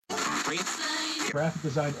graphic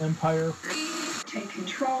design empire. Take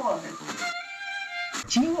control of it.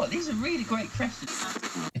 Do you know what? These are really great questions.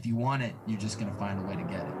 If you want it, you're just going to find a way to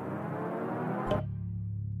get it.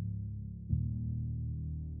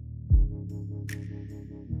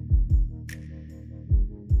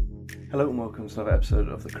 Hello and welcome to another episode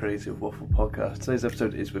of the Creative Waffle Podcast. Today's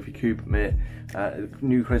episode is with Yakub Mir,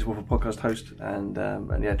 new Creative Waffle Podcast host, and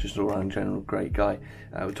yeah, just an all-round general great guy.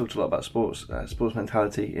 We talked a lot about sports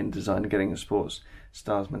mentality in design, getting a sports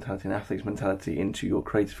stars mentality and athletes mentality into your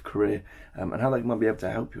creative career, and how that might be able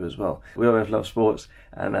to help you as well. We always love sports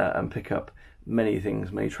and pick up many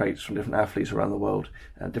things, many traits from different athletes around the world,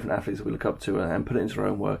 different athletes that we look up to, and put it into our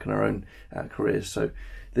own work and our own careers. So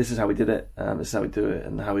this is how we did it, this is how we do it,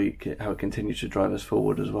 and how it continues to drive us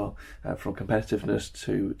forward as well, from competitiveness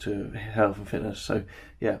to health and fitness. So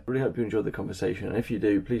yeah, really hope you enjoyed the conversation, and if you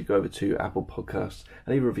do, please go over to Apple Podcasts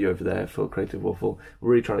and leave a review over there for Creative Waffle.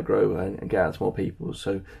 We're really trying to grow and get out to more people,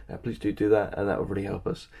 so please do that, and that will really help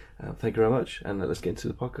us. Thank you very much, and let's get into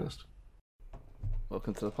the podcast.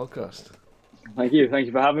 Welcome to the podcast. Thank you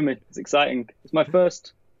for having me. It's exciting. It's my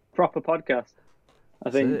first proper podcast,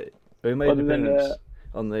 I think. We made an appearance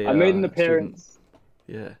on the. I made an appearance.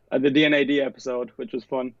 Yeah. At the DNAD episode, which was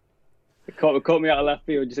fun. It caught me out of left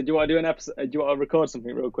field. You said, "Do you want to do an episode? Do you want to record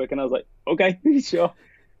something real quick?" And I was like, "Okay, sure."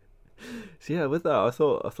 So yeah, with that, I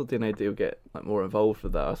thought DNAD would get more involved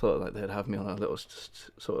with that. I thought they'd have me on a little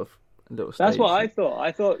sort of little stage. That's what I thought.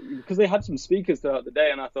 I thought because they had some speakers throughout the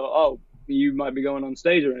day, and I thought, "Oh, you might be going on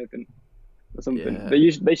stage or anything." Or something. Yeah.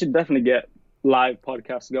 They should definitely get live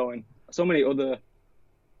podcasts going. So many other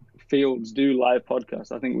fields do live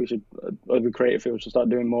podcasts. I think we should, other creative fields should start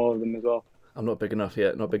doing more of them as well. I'm not big enough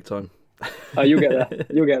yet, not big time. Oh, you'll get there.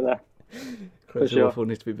 You'll get there. Creative Waffle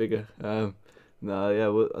needs to be bigger. They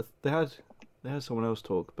had someone else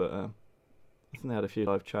talk, but I think they had a few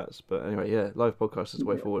live chats. But anyway, yeah, live podcast is the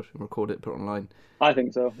way forward. And record it, put it online. I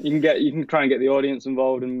think so. You can try and get the audience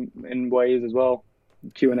involved in ways as well.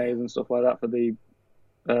 Q&As and stuff like that for the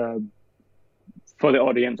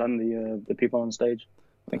audience and the people on stage.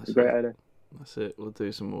 I think it's a great idea. That's it. We'll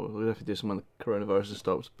do some more. We'll have to do some when the coronavirus has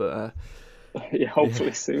stopped. But yeah,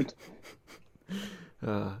 hopefully soon.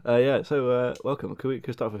 So welcome. Could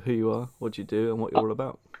we start with who you are, what you do, and what you're all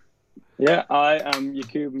about? Yeah, I am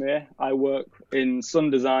Yakub Mir. I work in Sun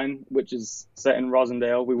Design, which is set in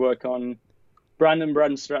Rosendale. We work on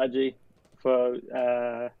brand strategy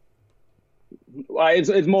for.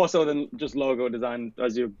 It's more so than just logo design,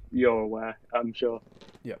 as you're aware, I'm sure.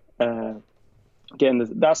 Yeah. Again,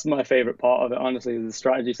 that's my favorite part of it, honestly, is the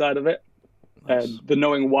strategy side of it. Nice. The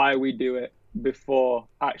knowing why we do it before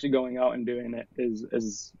actually going out and doing it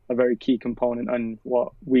is a very key component on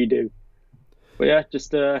what we do. But yeah,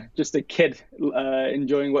 just a kid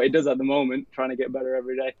enjoying what he does at the moment, trying to get better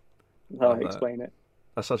every day. That's how I explain it.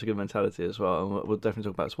 That's such a good mentality as well, and we'll definitely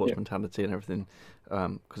talk about sports mentality and everything,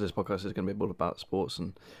 because this podcast is going to be all about sports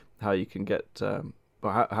and how you can get,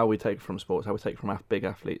 how we take from sports, how we take from big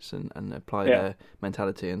athletes and apply their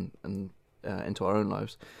mentality and into our own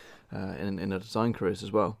lives, in our design careers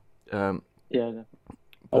as well. I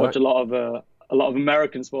watch a lot of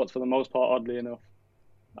American sports for the most part. Oddly enough,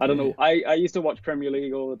 I don't know. I used to watch Premier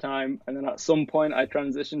League all the time, and then at some point I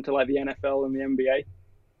transitioned to like the NFL and the NBA,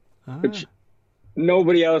 which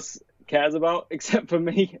nobody else cares about except for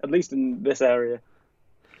me, at least in this area.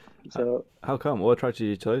 So how come? What attracted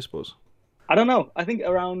you to those sports? I don't know. I think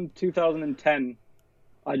around 2010,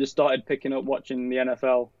 I just started picking up watching the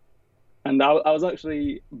NFL, and I was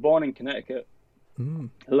actually born in Connecticut.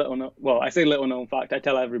 I say little known fact. I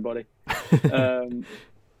tell everybody. I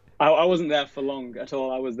wasn't there for long at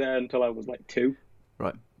all. I was there until I was like 2.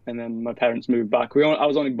 Right. And then my parents moved back. I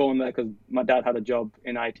was only born there because my dad had a job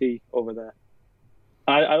in IT over there.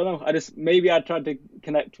 I don't know. Maybe I tried to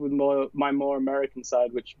connect with my more American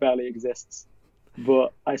side, which barely exists.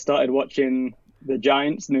 But I started watching the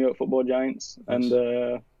Giants, New York Football Giants,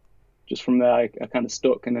 and just from there I kind of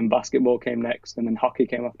stuck. And then basketball came next, and then hockey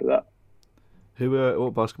came after that.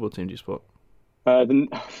 What basketball team do you support?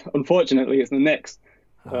 Unfortunately, it's the Knicks.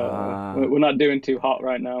 We're not doing too hot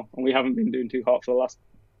right now, and we haven't been doing too hot for the last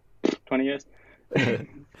 20 years.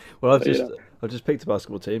 Well, I've just picked a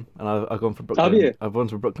basketball team, and I've gone for Brooklyn. Have you? I've gone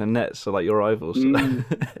for Brooklyn Nets, so like your rivals.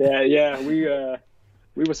 Yeah.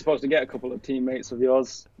 We were supposed to get a couple of teammates of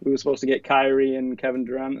yours. We were supposed to get Kyrie and Kevin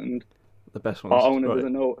Durant, and the best ones. Our owner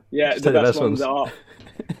doesn't know. Yeah, just the the best best ones. ones.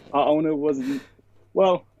 Our owner wasn't.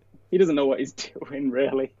 Well, he doesn't know what he's doing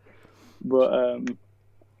really, but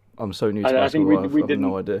I'm so new to I think basketball. we I have didn't.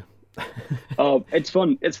 no idea. Oh, it's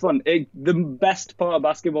fun. It's fun. The best part of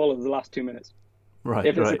basketball is the last 2 minutes. Right.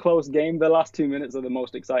 If it's a Right. close game, the last 2 minutes are the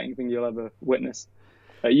most exciting thing you'll ever witness.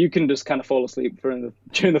 You can just kind of fall asleep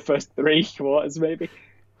during the first 3 quarters, maybe.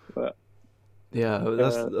 But Yeah,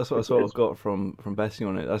 that's what I sort of got from betting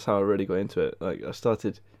on it. That's how I really got into it. Like I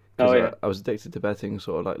started because oh yeah, I was addicted to betting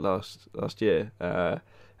sort of like last year.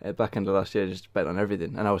 Back end of last year, just bet on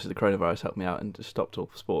everything, and obviously the coronavirus helped me out and just stopped all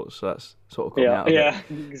sports. So that's sort of got me yeah, out of it. yeah.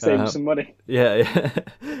 You can save some money. Yeah, yeah,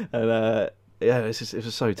 and yeah, it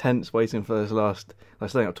was so tense waiting for those last. I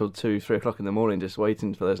was staying up till 2, 3 o'clock in the morning, just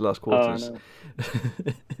waiting for those last Oh quarters. no.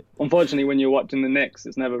 Unfortunately, when you're watching the Knicks,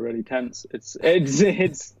 it's never really tense. It's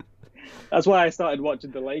that's why I started watching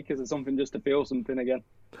the Lakers or something, just to feel something again,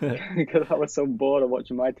 because I was so bored of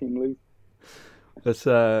watching my team lose. But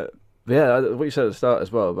yeah, what you said at the start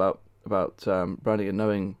as well about branding and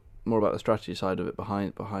knowing more about the strategy side of it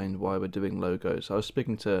behind why we're doing logos. I was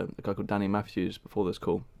speaking to a guy called Danny Matthews before this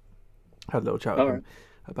call. Had a little chat with him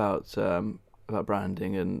about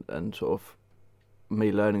branding and sort of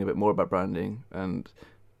me learning a bit more about branding and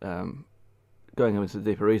going into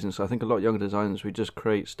the deeper reasons. So I think a lot of younger designers, we just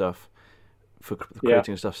create stuff for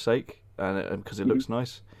creating stuff's sake and because it looks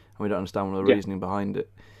nice, and we don't understand all the reasoning behind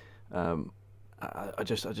it. I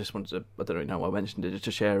just wanted to, I don't really know why I mentioned it, just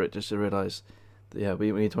to share it, just to realise that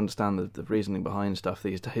we need to understand the reasoning behind stuff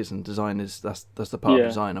these days, and design that's the part of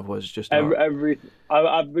design. Otherwise, it's just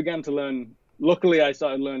I began to learn. Luckily, I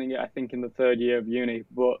started learning it, I think, in the 3rd year of uni.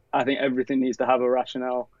 But I think everything needs to have a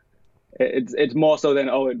rationale. It's more so than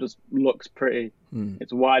it just looks pretty.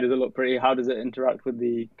 It's why does it look pretty? How does it interact with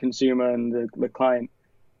the consumer and the client?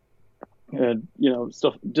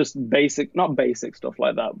 Stuff, just not basic stuff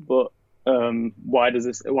like that, but why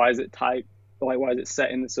is it typed? Like, why is it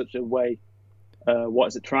set in such a way? What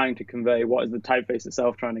is it trying to convey? What is the typeface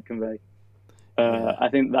itself trying to convey? I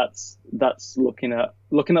think that's looking at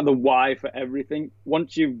the why for everything.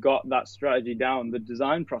 Once you've got that strategy down, the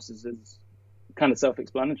design process is kind of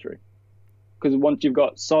self-explanatory. Because once you've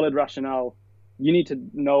got solid rationale, you need to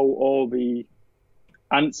know all the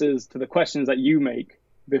answers to the questions that you make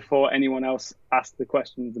before anyone else asks the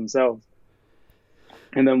questions themselves.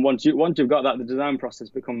 And then once you've got that, the design process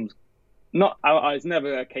becomes it's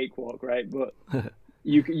never a cakewalk, right? But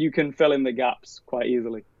you can fill in the gaps quite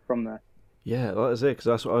easily from there. Yeah, well, that's it. Because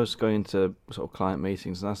that's what I was going to sort of client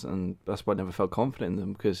meetings, and that's why I never felt confident in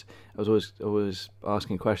them, because I was always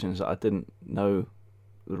asking questions that I didn't know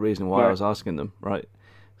the reason why I was asking them, right?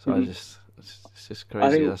 So it's just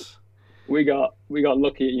crazy. We got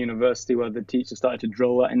lucky at university where the teacher started to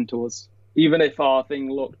drill that into us. Even if our thing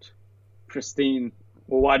looked pristine,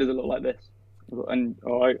 well, why does it look like this? And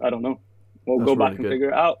I don't know. We'll go back and figure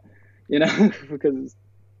it out, because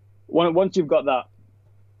once you've got that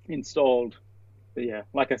installed,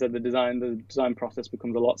 like I said, the design process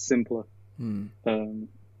becomes a lot simpler,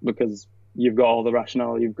 because you've got all the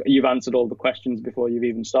rationale, you've answered all the questions before you've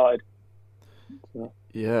even started. So.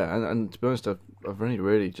 Yeah, and to be honest, I've only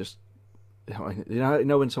really just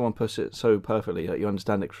when someone puts it so perfectly that you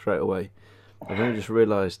understand it straight away. I've only just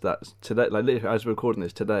realised that today, like literally as we're recording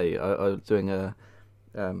this today, I was doing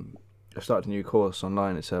I started a new course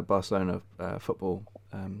online. It's a Barcelona football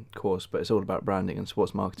course, but it's all about branding and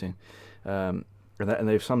sports marketing. And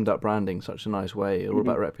they've summed up branding in such a nice way. All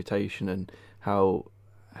about reputation and how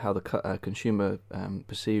the consumer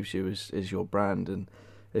perceives you is your brand, and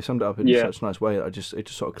they summed it up in such a nice way that it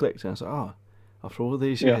just sort of clicked, and I was like, after all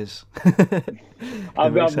these years.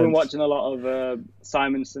 I've been watching a lot of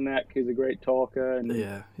Simon Sinek, who's a great talker, and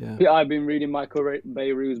I've been reading Michael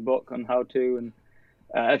Beyroux's book on how to, and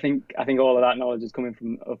I think all of that knowledge is coming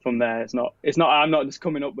from there. It's not. I'm not just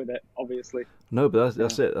coming up with it, obviously. No, but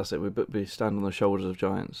that's it. That's it. We stand on the shoulders of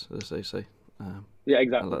giants, as they say. Yeah,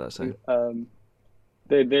 exactly. I like that saying.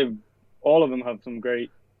 They've all of them have some great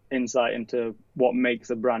insight into what makes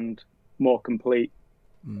a brand more complete.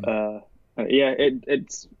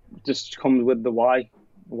 It just comes with the why.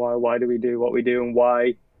 Why do we do what we do, and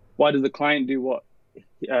why does the client do what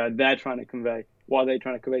they're trying to convey? What are they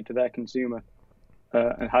trying to convey to their consumer?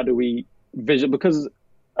 And how do we visual? Because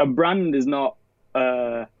a brand is not.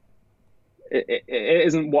 It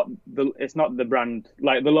isn't it's not the brand.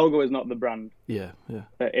 Like the logo is not the brand. Yeah.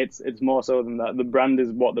 It's more so than that. The brand is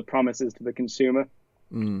what the promise is to the consumer.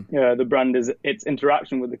 The brand is its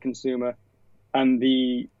interaction with the consumer, and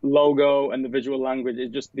the logo and the visual language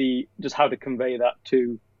is just how to convey that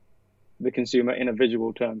to the consumer in a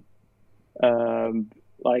visual term. I'm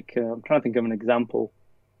trying to think of an example.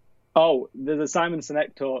 Oh, there's a Simon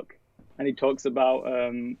Sinek talk, and he talks about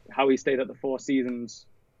how he stayed at the Four Seasons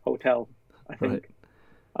Hotel, I think.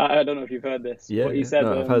 Right. I don't know if you've heard this. Yeah, but he said,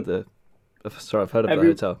 I've heard I've heard of the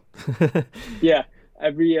hotel. Yeah,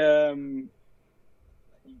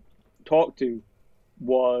 talked to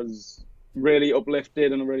was really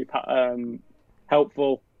uplifted and really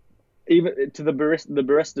helpful. Even to the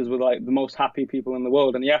baristas were like the most happy people in the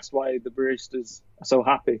world. And he asked why the baristas are so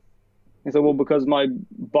happy. He said, well, because my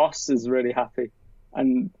boss is really happy.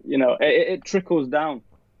 And, you know, it trickles down.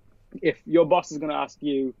 If your boss is going to ask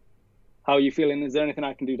you, how are you feeling? Is there anything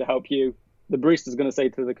I can do to help you? The barista is going to say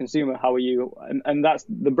to the consumer, how are you? And that's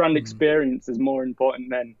the brand experience is more important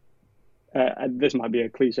than, this might be a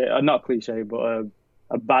cliche, not cliche, but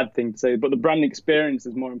a bad thing to say, but the brand experience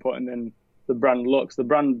is more important than the brand looks. The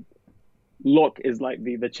brand look is like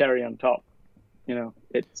the cherry on top. You know,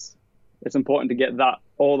 it's important to get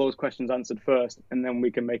all those questions answered first, and then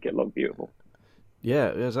we can make it look beautiful. Yeah,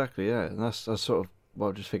 exactly. Yeah, and that's sort of what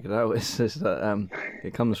I've just figured out is that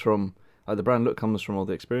it comes from the brand look comes from all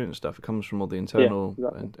the experience stuff. It comes from all the internal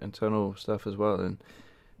internal stuff as well. And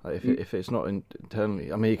if it's not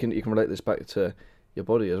internally, I mean, you can relate this back to your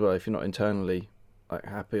body as well. If you're not internally like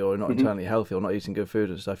happy or not internally healthy or not eating good food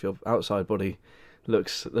and stuff, your outside body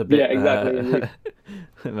looks a bit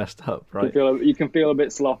messed up, right? You can feel a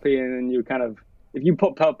bit sloppy, and then you kind of, if you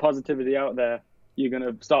put positivity out there, you're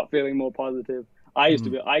gonna start feeling more positive. I used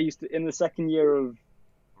to in the second year of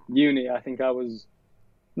uni, I think I was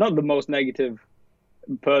not the most negative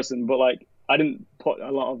person, but like I didn't put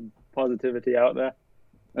a lot of positivity out there,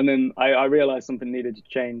 and then I realized something needed to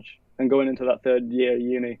change. And going into that third year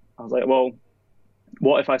uni, I was like, well,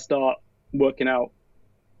 what if I start working out?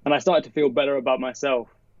 And I started to feel better about myself.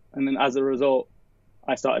 And then as a result,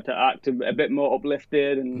 I started to act a bit more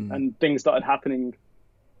uplifted, and things started happening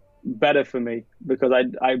better for me because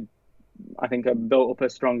I think I built up a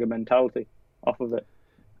stronger mentality off of it.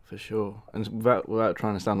 For sure. And without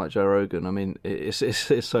trying to sound like Joe Rogan, I mean,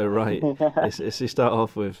 it's so right. You start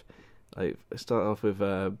off with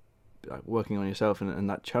working on yourself and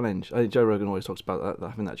that challenge. I think Joe Rogan always talks about that,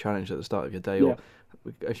 having that challenge at the start of your day, or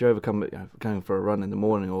if you overcome it, going for a run in the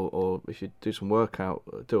morning, or if you do a workout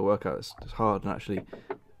that's hard and actually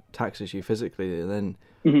taxes you physically, and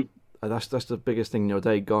then that's the biggest thing in your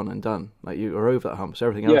day gone and done. Like you are over that hump, so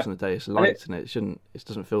everything else in the day is light, and it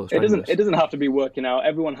doesn't feel strenuous. It doesn't have to be working out.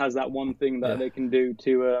 Everyone has that one thing that they can do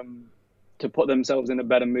to put themselves in a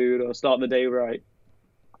better mood or start the day right,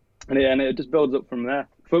 and it just builds up from there.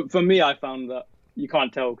 For me, I found that, you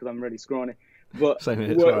can't tell because I'm really scrawny, but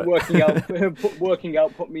working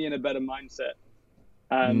out put me in a better mindset,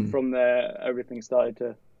 and from there everything started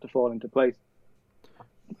to fall into place.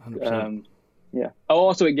 100%.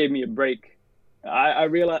 Also, it gave me a break. I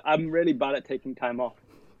realized I'm really bad at taking time off,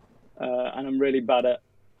 and I'm really bad at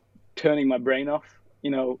turning my brain off.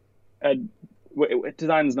 You know,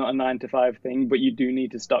 design's not a 9-to-5 thing, but you do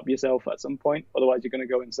need to stop yourself at some point, otherwise you're going to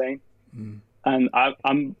go insane. And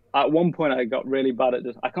I'm at one point I got really bad at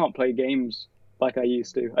I can't play games like I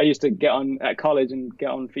used to. I used to get on at college and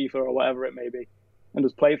get on FIFA or whatever it may be, and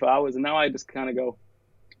just play for hours. And now I just kind of go,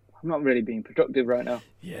 I'm not really being productive right now.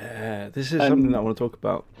 Yeah, this is something that I want to talk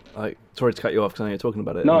about. Like, sorry to cut you off because I know you're talking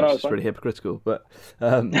about it. No, it's really hypocritical. But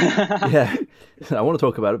yeah, I want to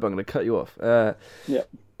talk about it, but I'm going to cut you off.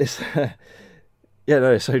 It's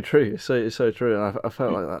it's so true. It's so true, and I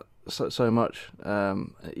felt like that so much.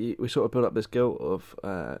 We sort of build up this guilt of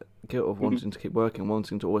wanting to keep working,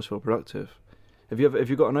 wanting to always feel productive. Have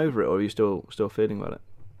you gotten over it, or are you still feeling about it?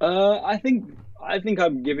 I think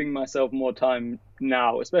I'm giving myself more time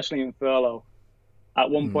now, especially in furlough. At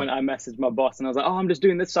one point, I messaged my boss and I was like, "Oh, I'm just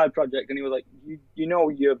doing this side project," and he was like, "You know,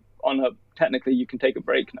 you're technically you can take a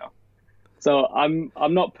break now." So I'm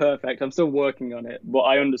not perfect. I'm still working on it, but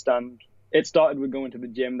I understand. It started with going to the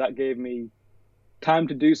gym. That gave me time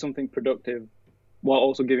to do something productive, while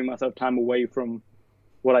also giving myself time away from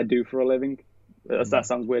what I do for a living. That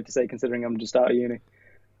sounds weird to say, considering I'm just out of uni.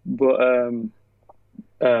 But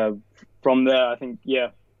from there, I think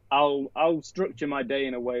I'll structure my day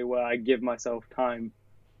in a way where I give myself time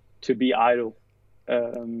to be idle.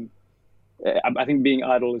 I think being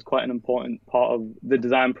idle is quite an important part of the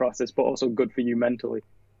design process, but also good for you mentally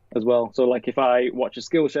as well. So like if I watch a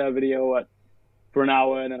Skillshare video for an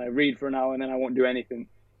hour and then I read for an hour and then I won't do anything,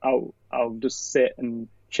 I'll just sit and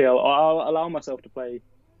chill, or I'll allow myself to play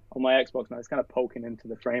on my Xbox. Now it's kind of poking into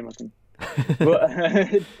the frame, I think,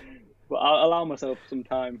 but I'll allow myself some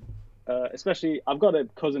time. Especially, I've got a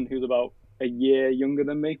cousin who's about a year younger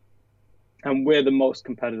than me, and we're the most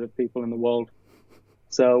competitive people in the world.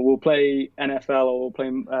 So we'll play NFL or we'll play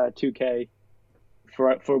 2K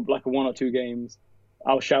for like 1 or 2 games.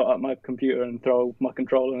 I'll shout at my computer and throw my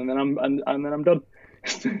controller, and then I'm done.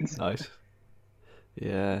 Nice.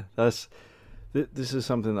 Yeah, this is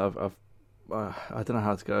something that I don't know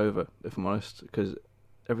how to get over, if I'm honest, because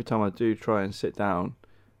every time I do try and sit down,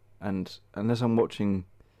 and unless I'm watching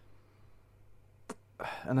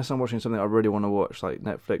something I really want to watch, like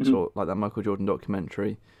Netflix or like that Michael Jordan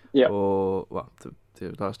documentary, or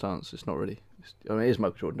the Last Dance. It's not really. I mean, it is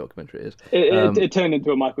Michael Jordan documentary. It is. It turned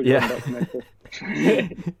into a Michael Jordan documentary.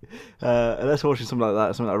 Unless I'm watching something like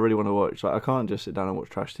that, something that I really want to watch. Like I can't just sit down and watch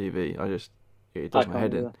trash TV. It does my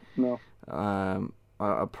head in. No.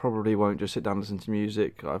 I probably won't just sit down and listen to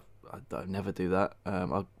music. I never do that.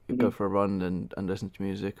 I'll go for a run and listen to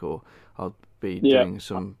music, or I'll be doing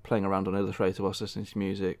some playing around on Illustrator whilst listening to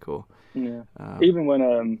music. Or even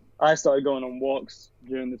when I started going on walks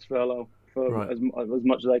during this furlough for as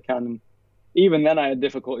much as I can, and even then I had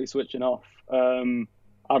difficulty switching off.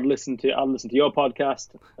 I'd listen to your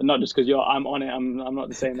podcast, and not just because I'm on it. I'm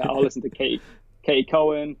not saying that. I'll listen to Katie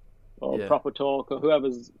Cohen or Proper Talk or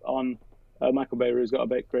whoever's on. Michael Beirut's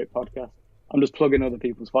got a great podcast. I'm just plugging other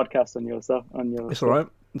people's podcasts on your stuff. It's all right.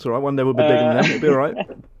 It's all right. One day we'll be bigger than them. It'll be all right.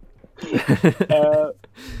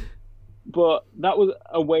 But that was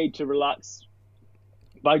a way to relax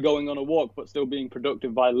by going on a walk, but still being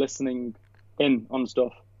productive by listening in on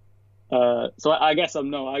stuff. So I guess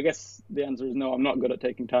I guess the answer is no. I'm not good at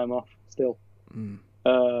taking time off still.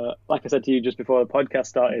 Like I said to you just before the podcast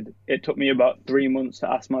started, it took me about 3 months to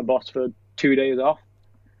ask my boss for 2 days off,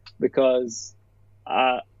 because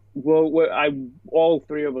all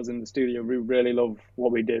three of us in the studio, we really love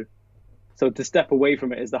what we do. So to step away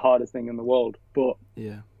from it is the hardest thing in the world. But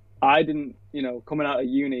I didn't, coming out of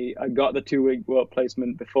uni, I got the 2-week work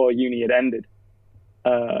placement before uni had ended.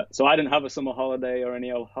 So I didn't have a summer holiday or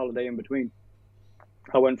any other holiday in between.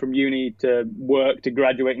 I went from uni to work to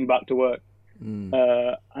graduating back to work. And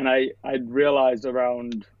I realized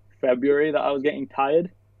around February that I was getting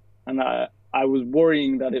tired, and I was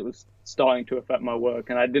worrying that it was starting to affect my work,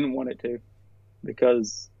 and I didn't want it to,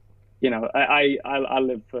 because, I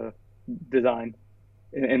live for design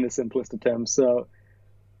in the simplest of terms. So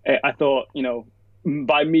I thought,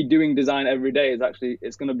 by me doing design every day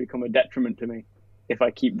it's going to become a detriment to me if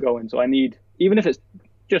I keep going. So I need, even if it's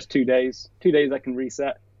just 2 days I can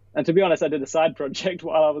reset. And to be honest, I did a side project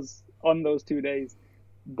while I was on those 2 days,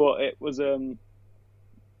 but it was a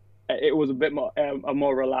bit more a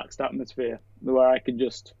more relaxed atmosphere where I could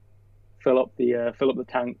just fill up the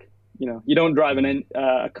tank. You don't drive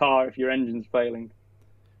a car if your engine's failing.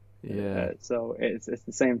 So it's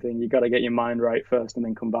the same thing. You got to get your mind right first and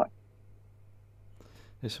then come back.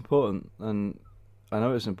 It's important, and I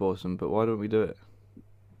know it's important, but why don't we do it?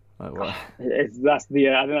 Like, why? I think that's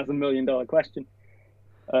 $1 million question.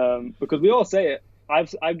 Because we all say it.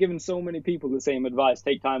 I've given so many people the same advice: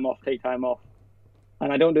 take time off,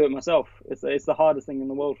 and I don't do it myself. It's the hardest thing in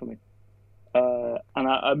the world for me, and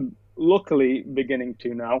I'm luckily beginning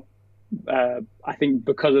to now. I think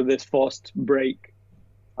because of this forced break,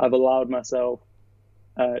 I've allowed myself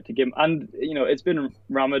to give, and it's been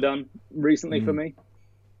Ramadan recently for me,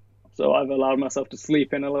 so I've allowed myself to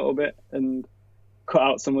sleep in a little bit and cut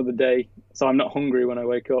out some of the day, so I'm not hungry when I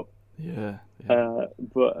wake up.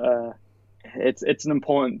 But it's an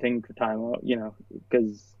important thing for time out,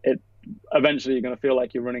 because eventually you're going to feel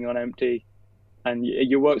like you're running on empty, and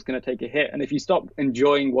your work's going to take a hit. And if you stop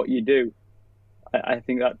enjoying what you do, I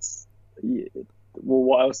think that's,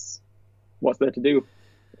 what else? What's there to do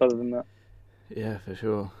other than that? Yeah, for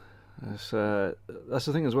sure. That's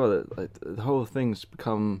the thing as well. That the whole thing's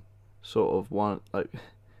become sort of one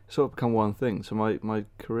thing. So my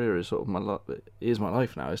career is sort of my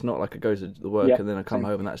life now. It's not like I go to the work and then I come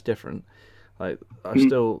home and that's different. Like I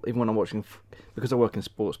still, even when I'm watching, because I work in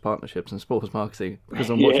sports partnerships and sports marketing,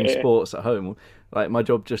 because I'm watching sports at home, like my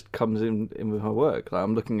job just comes in with my work. Like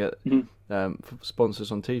I'm looking at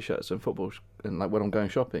sponsors on T-shirts and football, and like when I'm going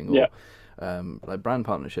shopping, or like brand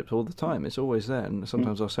partnerships all the time. It's always there, and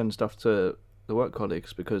sometimes I'll send stuff to the work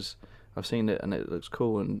colleagues because I've seen it and it looks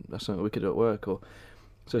cool, and that's something we could do at work.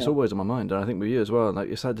 So it's always on my mind, and I think with you as well. Like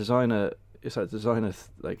it's that designer.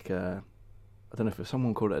 I don't know if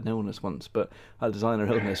someone called it an illness once, but a designer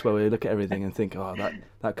illness where we look at everything and think, oh,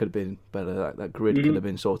 that could have been better, that grid could have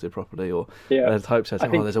been sorted properly, or the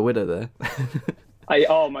typesetting, there's a widow there.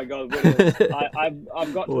 Oh my God, widows.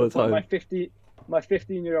 I've got to the point, my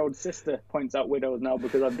 15-year-old sister points out widows now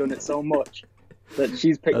because I've done it so much that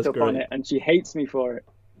she's picked up on it and she hates me for it.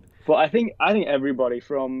 But I think everybody,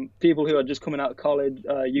 from people who are just coming out of college,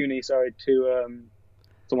 uni, to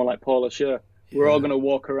someone like Paula Scher, we're all going to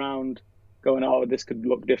walk around going, oh, this could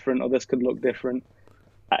look different, or this could look different.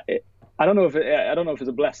 I don't know if it's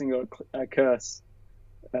a blessing or a curse,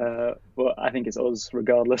 but I think it's us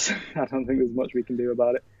regardless. I don't think there's much we can do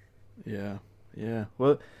about it. Yeah.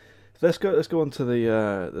 Well, let's go on to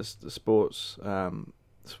the sports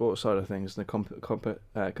sports side of things and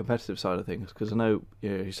the competitive side of things? Because I know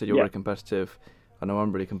you said you're Yeah. really competitive. I know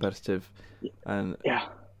I'm really competitive. And Yeah.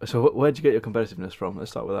 so where'd you get your competitiveness from?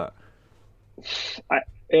 Let's start with that.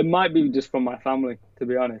 It might be just from my family, to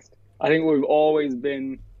be honest. I think we've always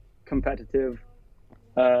been competitive,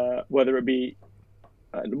 whether it be,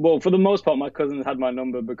 well, for the most part, my cousins had my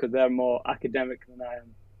number because they're more academic than I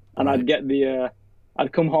am. And Right. I'd get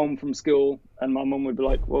I'd come home from school and my mum would be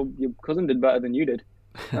like, well, your cousin did better than you did.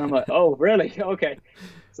 And I'm like, oh, really? Okay.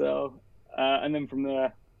 So, and then from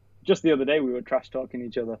there, just the other day, we were trash talking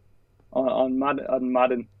each other on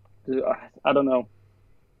Madden. I don't know.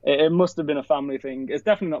 It must have been a family thing. It's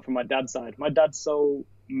definitely not from my dad's side. My dad's so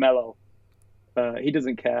mellow. He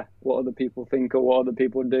doesn't care what other people think or what other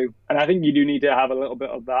people do. And I think you do need to have a little bit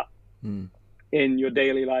of that in your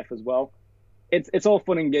daily life as well. It's all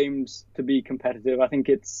fun and games to be competitive. I think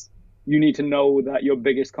you need to know that your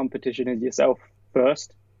biggest competition is yourself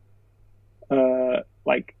first.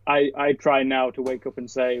 Like I try now to wake up and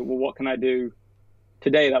say, well, what can I do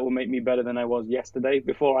today that will make me better than I was yesterday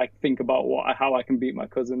before I think about how I can beat my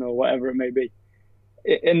cousin or whatever it may be.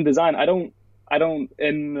 In design, I don't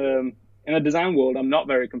in a design world, I'm not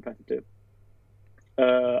very competitive.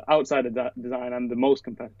 Outside of that design, I'm the most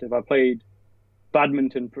competitive. I played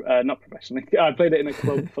badminton, not professionally. I played it in a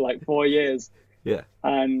club for like 4 years. Yeah.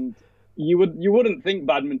 And you wouldn't think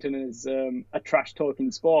badminton is a trash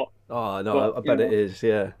talking sport. Oh no, But, I bet it is.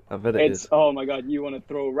 Yeah, I bet it is. Oh my god, you want to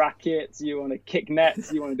throw rackets, you want to kick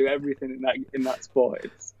nets, you want to do everything in that sport.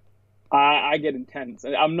 I get intense.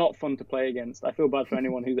 I'm not fun to play against. I feel bad for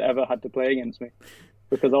anyone who's ever had to play against me,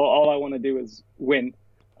 because all I want to do is win,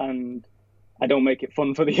 and I don't make it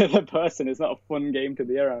fun for the other person. It's not a fun game to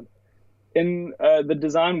be around. In the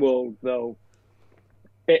design world, though,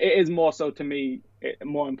 it is more so to me,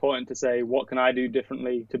 more important to say, what can I do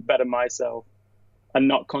differently to better myself and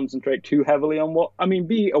not concentrate too heavily on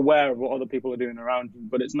be aware of what other people are doing around you,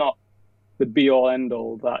 but it's not the be all end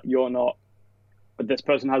all that you're not, but this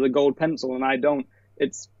person has a gold pencil and I don't.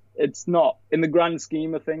 It's not in the grand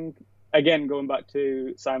scheme of things. Again, going back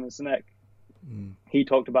to Simon Sinek, he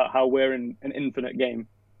talked about how we're in an infinite game,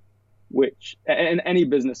 which in any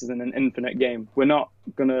business is in an infinite game.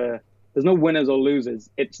 There's no winners or losers.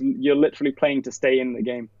 You're literally playing to stay in the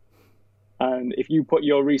game. And if you put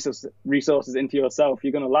your resources into yourself,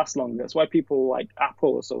 you're going to last longer. That's why people like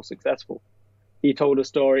Apple are so successful. He told a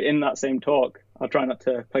story in that same talk. I'll try not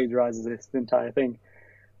to plagiarize this entire thing.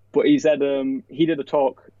 But he said he did a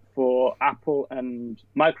talk for Apple and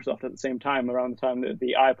Microsoft at the same time, around the time that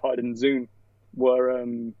the iPod and Zune were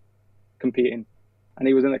competing. And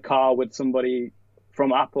he was in a car with somebody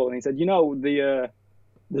from Apple, and he said,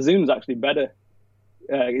 the Zune's actually better.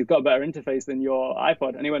 It's got a better interface than your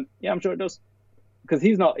iPod. And he went, yeah, I'm sure it does. Because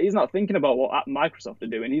he's not thinking about what Microsoft are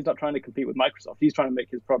doing. He's not trying to compete with Microsoft. He's trying to make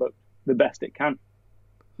his product the best it can.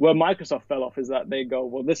 Where Microsoft fell off is that they go,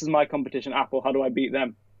 well, this is my competition, Apple. How do I beat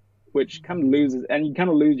them? Which kind of loses, and you kind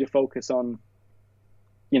of lose your focus on,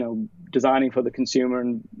 designing for the consumer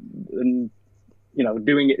and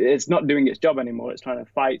doing it. It's not doing its job anymore. It's trying to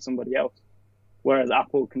fight somebody else. Whereas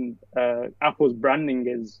Apple's branding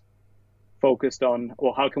is focused on,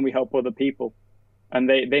 well, how can we help other people? And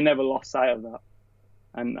they never lost sight of that.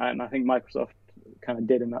 And I think Microsoft kind of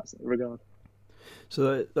did in that regard.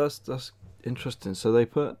 So that's interesting. So they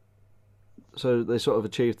sort of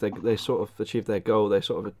achieved their goal. They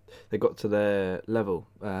got to their level.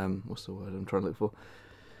 What's the word I'm trying to look for?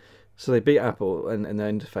 So they beat Apple and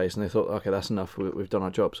their interface, and they thought, okay, that's enough. We've done our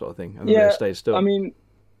job, sort of thing. And then they stayed still. I mean,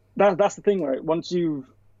 that's the thing, right? Once you've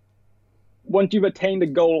attained a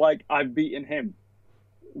goal like I've beaten him,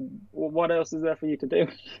 what else is there for you to do?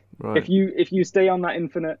 Right. If you stay on that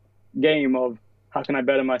infinite game of how can I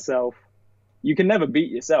better myself, you can never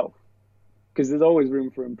beat yourself, because there's always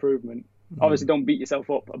room for improvement. Obviously, don't beat yourself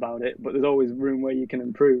up about it, but there's always room where you can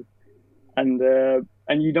improve, and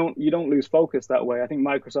you don't lose focus that way. I think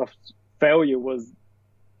Microsoft's failure was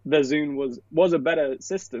the Zune was a better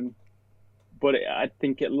system, but I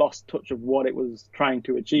think it lost touch of what it was trying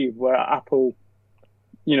to achieve. Where Apple,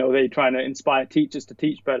 they trying to inspire teachers to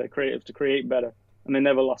teach better, creatives to create better, and they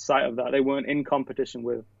never lost sight of that. They weren't in competition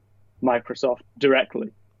with Microsoft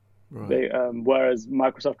directly. Right. Whereas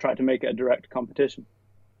Microsoft tried to make it a direct competition.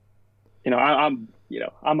 I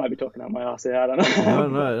might be talking out my arse here. I don't know.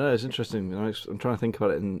 No, it's interesting. I'm trying to think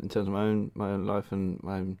about it in terms of my own life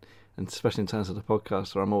and especially in terms of the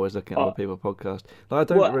podcast, where I'm always looking at other people's podcasts. I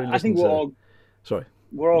don't really listen I think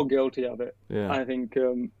we're all guilty of it. Yeah. I think,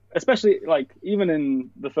 especially like even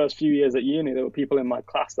in the first few years at uni, there were people in my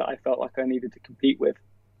class that I felt like I needed to compete with.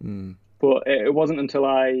 But it wasn't until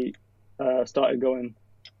I started going,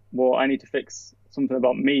 well, I need to fix something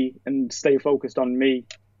about me and stay focused on me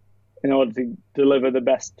in order to deliver the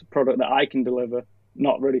best product that I can deliver,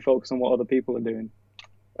 not really focus on what other people are doing.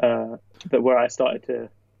 That where I started to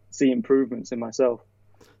see improvements in myself.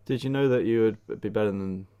 Did you know that you would be better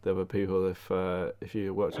than the other people if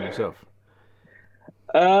you worked on yourself?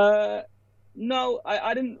 No,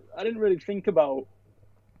 I didn't really think about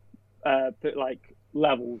like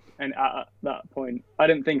levels, and at that point I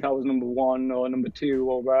didn't think I was number one or number two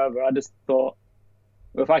or wherever. I just thought,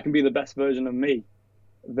 well, if I can be the best version of me,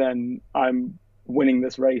 then I'm winning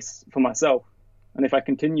this race for myself. And if I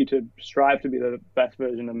continue to strive to be the best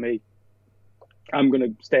version of me, I'm going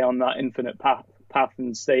to stay on that infinite path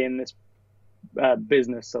and stay in this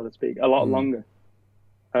business, so to speak, a lot longer.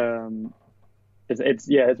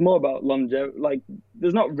 It's more about longevity. Like,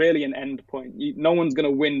 there's not really an end point. No one's going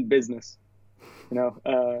to win business.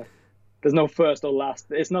 There's no first or last.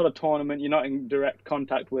 It's not a tournament. You're not in direct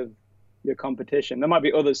contact with your competition. There might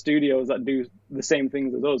be other studios that do the same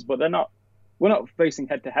things as us, but we're not facing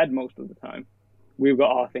head to head most of the time. We've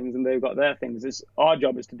got our things and they've got their things. Our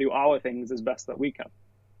job is to do our things as best that we can.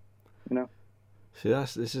 See,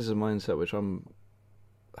 this is a mindset which I'm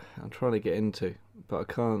trying to get into, but I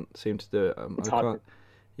can't seem to do it. It's hard.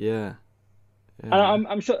 Yeah. And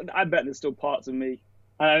I'm sure. I bet there's still parts of me,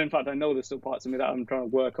 and in fact, I know there's still parts of me that I'm trying to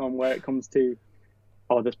work on. Where it comes to,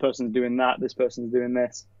 oh, this person's doing that, this person's doing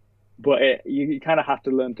this, but you kind of have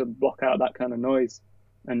to learn to block out that kind of noise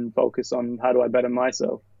and focus on how do I better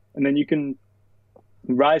myself, and then you can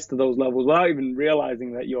rise to those levels without even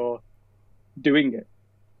realizing that you're doing it.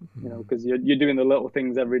 Because you're doing the little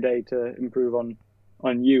things every day to improve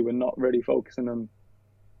on you, and not really focusing on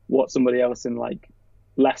what somebody else in like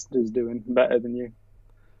Leicester's doing better than you.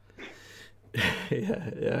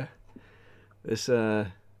 Yeah. This is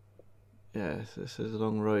a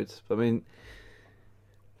long road. I mean,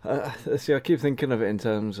 see, I keep thinking of it in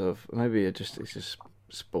terms of maybe it's just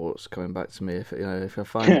sports coming back to me. If I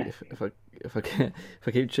find if I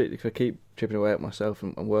keep chipping away at myself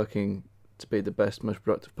and working to be the best, most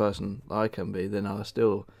productive person I can be, then it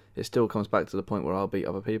still comes back to the point where I'll beat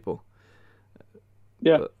other people.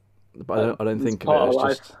 Yeah, but I don't think of it as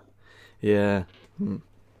life. Just yeah.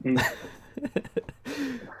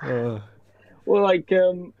 Well, like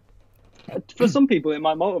for some people, it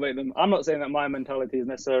might motivate them. I'm not saying that my mentality is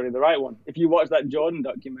necessarily the right one. If you watch that Jordan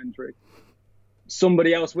documentary,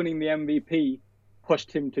 somebody else winning the MVP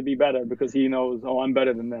pushed him to be better because he knows, oh, I'm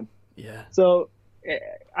better than them. Yeah. So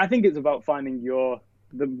I think it's about finding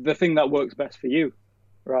the thing that works best for you,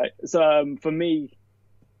 right? So for me,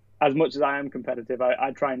 as much as I am competitive,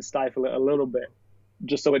 I try and stifle it a little bit,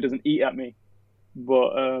 just so it doesn't eat at me.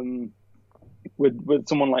 But with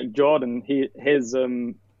someone like Jordan, his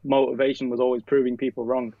motivation was always proving people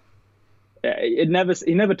wrong. He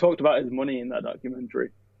never talked about his money in that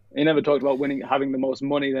documentary. He never talked about having the most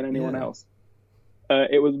money than anyone else.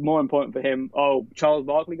 It was more important for him. Oh, Charles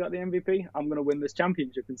Barkley got the MVP. I'm going to win this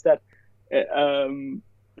championship instead.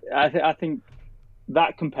 I think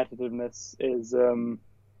that competitiveness is, I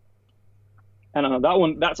don't know, that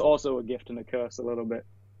one. That's also a gift and a curse a little bit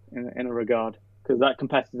in a regard, because that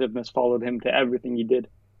competitiveness followed him to everything he did.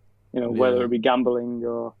 Whether it be gambling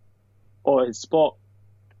or his sport.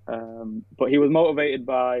 But he was motivated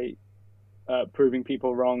by proving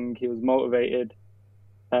people wrong. He was motivated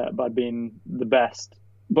by being the best.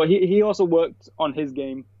 But he also worked on his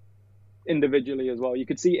game individually as well. You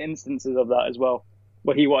could see instances of that as well,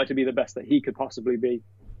 where he wanted to be the best that he could possibly be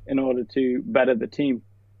in order to better the team.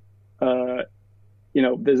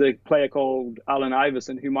 There's a player called Allen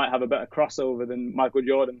Iverson who might have a better crossover than Michael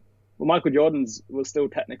Jordan. Well, Michael Jordan's was still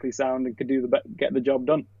technically sound and could get the job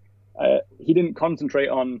done. He didn't concentrate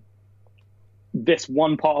on this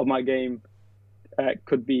one part of my game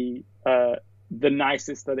could be the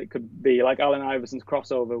nicest that it could be. Like Allen Iverson's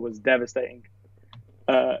crossover was devastating.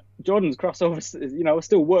 Jordan's crossover,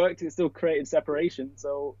 still worked. It still created separation.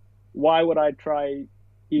 So why would I try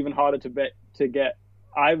even harder to get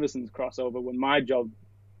Iverson's crossover when my job,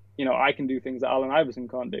 I can do things that Allen Iverson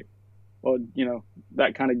can't do, or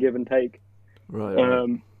that kind of give and take.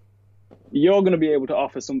 Right. You're going to be able to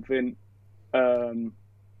offer something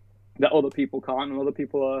that other people can't, and other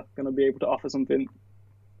people are going to be able to offer something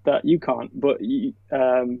that you can't. But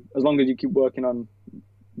as long as you keep working on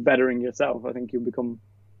bettering yourself, I think you'll become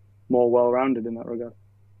more well-rounded in that regard.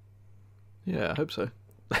 Yeah, I hope so.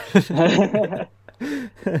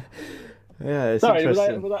 Yeah, it's Sorry, was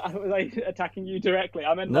I attacking you directly?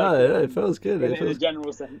 I meant it feels good. In a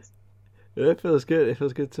general sense. It feels good. It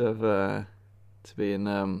feels good to have to be in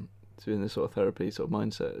doing this sort of therapy sort of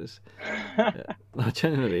mindset. Is no,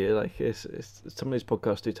 genuinely, like it's some of these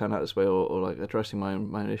podcasts do turn out this way, or like addressing my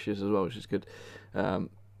own issues as well, which is good.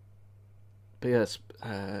 But yes,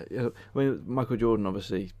 I mean, Michael Jordan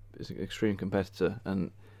obviously is an extreme competitor,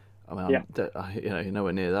 and I mean, you're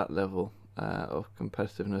nowhere near that level of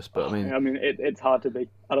competitiveness. But I mean, it's hard to be.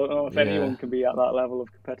 I don't know if anyone can be at that level of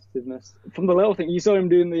competitiveness. From the little thing, you saw him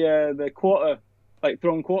doing the quarter, like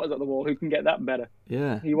throwing quarters at the wall. Who can get that better?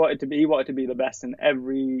 Yeah, he wanted to be the best in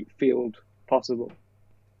every field possible.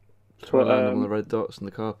 Try to land them on the red dots on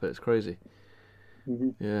the carpet. It's crazy.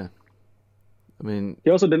 Mm-hmm. Yeah. I mean, he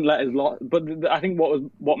also didn't let his but I think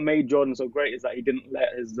what made Jordan so great is that he didn't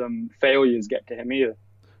let his failures get to him either.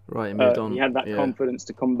 Right, he moved on. He had that confidence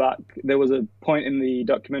to come back. There was a point in the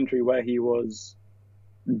documentary where he was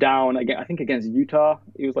down again, I think against Utah.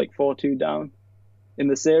 He was like 4-2 down in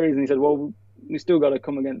the series, and he said, "Well, we still got to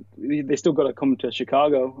come again. They still got to come to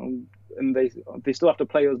Chicago, and they still have to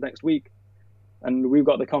play us next week. And we've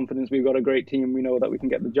got the confidence. We've got a great team. We know that we can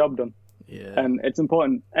get the job done." Yeah. And it's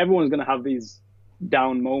important. Everyone's going to have these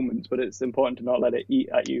down moments, but it's important to not let it eat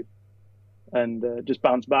at you, and just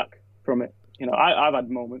bounce back from it. I've had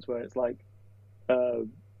moments where it's like,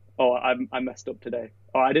 I messed up today,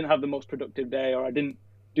 or I didn't have the most productive day, or I didn't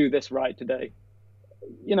do this right today.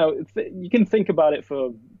 You can think about it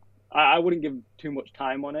for. I wouldn't give too much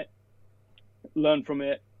time on it. Learn from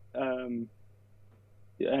it, and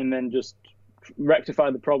then just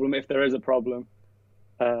rectify the problem if there is a problem,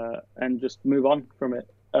 and just move on from it.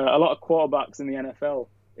 A lot of quarterbacks in the NFL,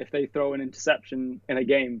 if they throw an interception in a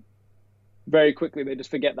game, very quickly they just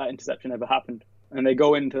forget that interception ever happened, and they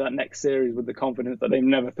go into that next series with the confidence that they've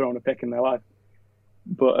never thrown a pick in their life.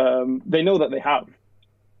 But they know that they have.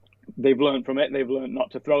 They've learned from it. They've learned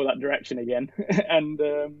not to throw that direction again, and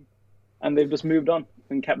they've just moved on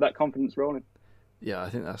and kept that confidence rolling. Yeah, I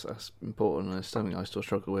think that's important, and it's something I still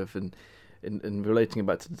struggle with. And in relating it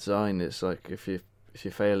back to design, it's like if you're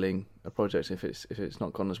failing a project, if it's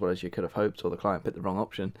not gone as well as you could have hoped, or the client picked the wrong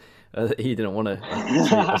option, he didn't want to.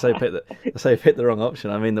 I say pick the wrong option.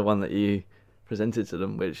 I mean the one that you presented to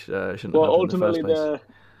them, which shouldn't have happened in the first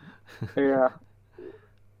place. Yeah.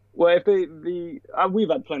 Well, if we've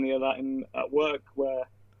had plenty of that at work where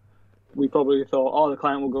we probably thought, the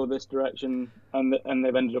client will go this direction, and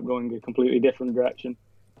they've ended up going a completely different direction.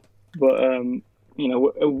 But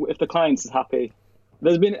if the client's happy.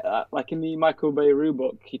 There's been, like in the Michael Beirut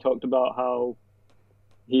book, he talked about how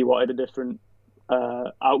he wanted a different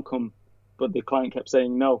outcome, but the client kept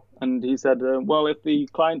saying no. And he said, well, if the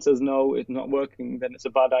client says no, it's not working, then it's a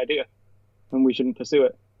bad idea, and we shouldn't pursue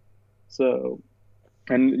it. So,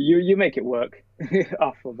 and you make it work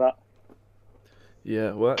off of that.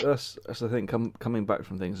 Yeah, well, that's the thing, coming back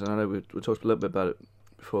from things, and I know we talked a little bit about it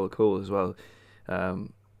before the call as well.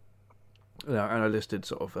 And I listed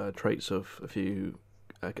sort of traits of a few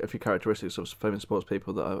characteristics of famous sports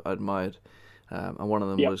people that I admired, and one of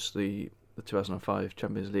them was the 2005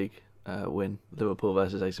 Champions League win, Liverpool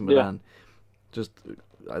versus AC Milan. Just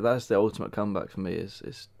that's the ultimate comeback for me,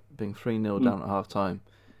 is being 3-0 down at half time,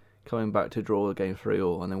 coming back to draw the game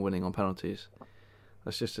 3-3, and then winning on penalties.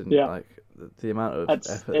 That's just like the amount of effort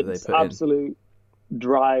that they put in. It's absolute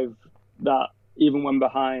drive that even when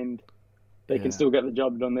behind, they can still get the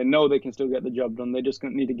job done. They know they can still get the job done. They just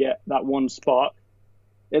need to get that one spot.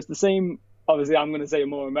 It's the same. Obviously, I'm going to say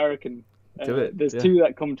more American. There's two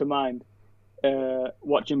that come to mind.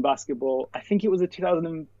 Watching basketball, I think it was the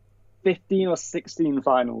 2015 or 16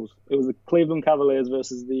 finals. It was the Cleveland Cavaliers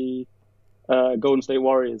versus the Golden State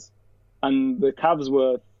Warriors, and the Cavs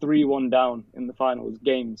were 3-1 down in the finals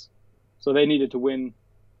games, so they needed to win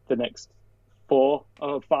the next 4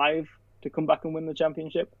 or 5 to come back and win the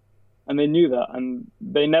championship. And they knew that, and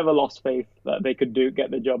they never lost faith that they could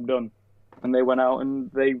get the job done. And they went out and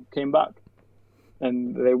they came back,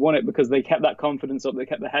 and they won it because they kept that confidence up. They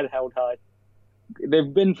kept the head held high.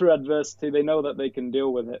 They've been through adversity. They know that they can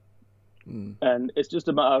deal with it. And it's just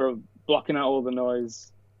a matter of blocking out all the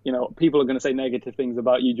noise. People are going to say negative things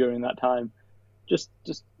about you during that time. Just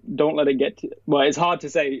don't let it get to you. Well, it's hard to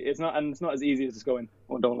say. It's not as easy as just going,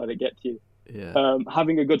 don't let it get to you. Yeah.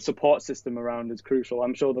 Having a good support system around is crucial.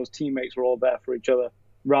 I'm sure those teammates were all there for each other,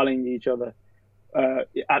 rallying each other.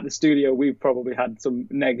 At the studio, we've probably had some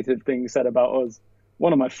negative things said about us.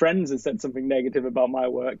 One of my friends has said something negative about my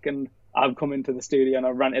work, and I've come into the studio and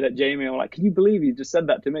I've ranted at Jamie. I'm like, can you believe he just said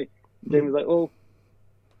that to me? And Jamie's like, well,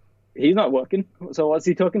 he's not working, so what's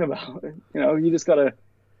he talking about? You just gotta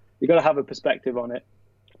have a perspective on it,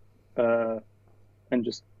 and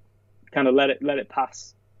just kind of let it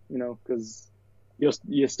pass. Because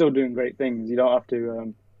you're still doing great things. You don't have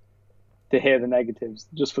to to hear the negatives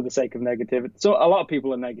just for the sake of negativity. So a lot of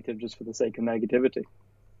people are negative just for the sake of negativity,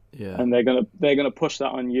 and they're gonna push that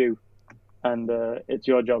on you, and it's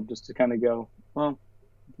your job just to kind of go, well,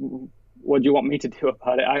 what do you want me to do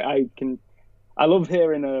about it? I love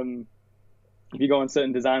hearing if you go on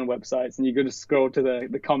certain design websites and you go to scroll to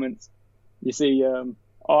the comments, you see, oh,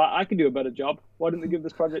 I could do a better job. Why didn't they give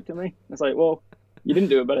this project to me? It's like, well, you didn't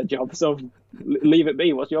do a better job, so leave it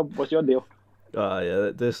be. What's your deal?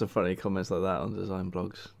 Yeah, there's some funny comments like that on design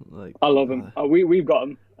blogs. Like, I love them. We've got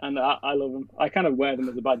them, and I love them. I kind of wear them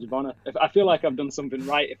as a badge of honor. If I feel like I've done something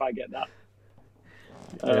right, if I get that.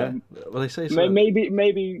 Well, they say so.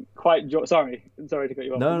 Maybe quite. Sorry to cut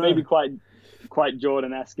you off. No. Maybe quite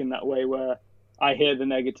Jordan-esque in that way, where I hear the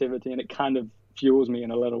negativity and it kind of fuels me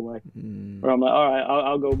in a little way. Where I'm like, all right,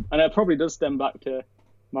 I'll go, and it probably does stem back to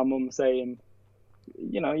my mum saying,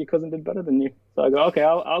 your cousin did better than you. So I go, okay,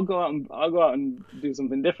 I'll go out and do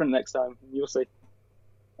something different next time. You'll see.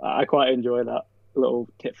 I quite enjoy that little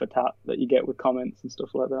tit for tat that you get with comments and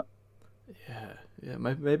stuff like that. Yeah.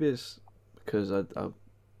 Maybe it's because I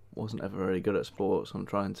wasn't ever very good at sports. I'm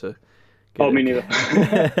trying to. Me neither.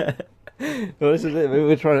 Well, this is it. Maybe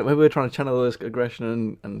we're trying to channel this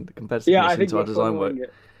aggression and competitiveness into our design work.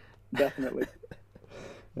 Definitely.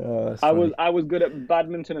 Oh, I was good at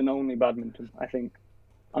badminton and only badminton. I think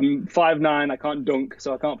I'm 5'9". I can't dunk,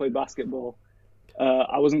 so I can't play basketball.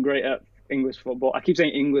 I wasn't great at English football. I keep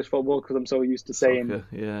saying English football because I'm so used to saying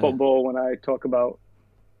football when I talk about.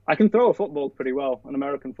 I can throw a football pretty well, an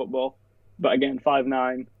American football, but again,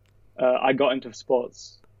 5'9". I got into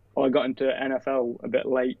sports, or I got into NFL a bit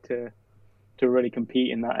late to really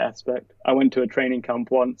compete in that aspect. I went to a training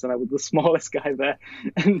camp once, and I was the smallest guy there,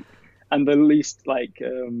 and the least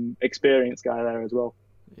experienced guy there as well.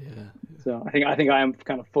 Yeah. So I think I am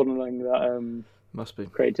kind of funneling that must be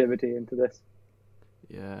creativity into this.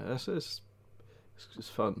 Yeah, it's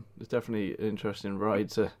fun. It's definitely an interesting ride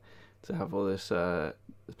to have all this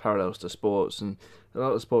parallels to sports, and a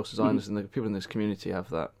lot of sports designers and the people in this community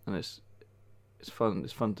have that, and it's fun.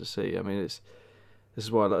 It's fun to see. I mean, this is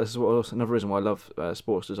another reason why I love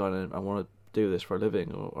sports design, and I want to do this for a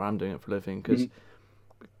living, or I'm doing it for a living,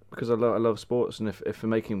 because I love sports, and if we're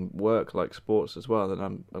making work like sports as well,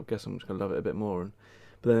 then I guess I'm just gonna love it a bit more.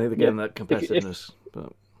 But then again, that competitiveness.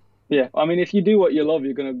 Yeah, I mean, if you do what you love,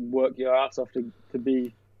 you're gonna work your ass off to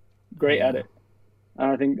be great at it, and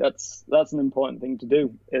I think that's an important thing to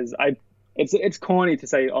do. It's corny to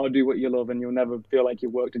say, oh, do what you love and you'll never feel like you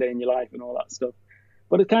worked a day in your life and all that stuff.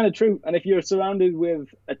 But it's kind of true. And if you're surrounded with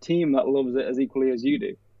a team that loves it as equally as you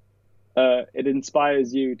do, it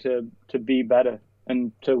inspires you to be better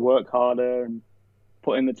and to work harder and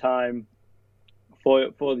put in the time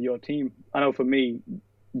for your team. I know for me,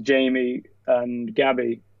 Jamie and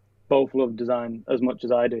Gabby both love design as much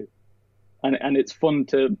as I do. And it's fun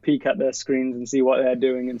to peek at their screens and see what they're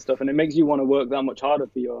doing and stuff. And it makes you want to work that much harder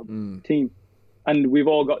for your team. And we've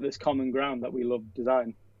all got this common ground that we love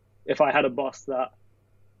design. If I had a boss that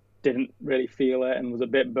didn't really feel it and was a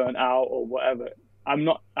bit burnt out or whatever,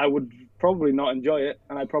 I would probably not enjoy it,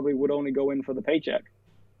 and I probably would only go in for the paycheck.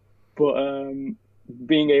 But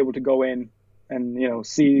being able to go in and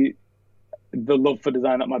see the love for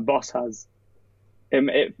design that my boss has,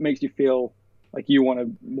 it makes you feel like you want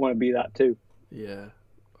to be that too. Yeah,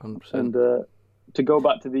 100%. And to go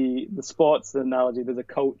back to the sports analogy, there's a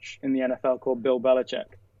coach in the NFL called Bill Belichick.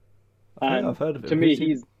 I've heard of him. To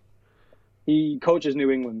me, he coaches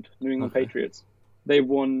New England Patriots. They've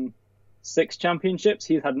won 6 championships.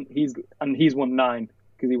 He's won 9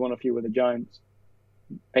 because he won a few with the Giants.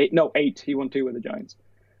 8. He won 2 with the Giants.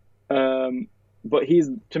 But he's,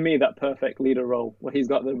 to me, that perfect leader role where he's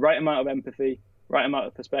got the right amount of empathy, right amount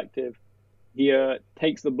of perspective. He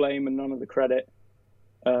takes the blame and none of the credit.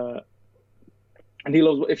 And he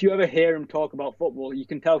loves. If you ever hear him talk about football, you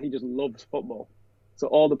can tell he just loves football. So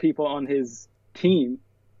all the people on his team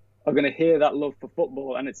are going to hear that love for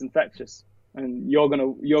football, and it's infectious. And you're gonna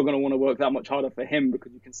want to work that much harder for him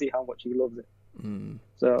because you can see how much he loves it.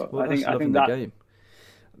 So I think that the game.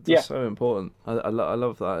 That's so important. I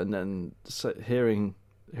love that, and then hearing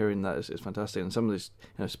that is fantastic. And some of these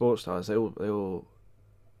sports stars, they all.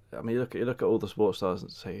 I mean, you look at all the sports stars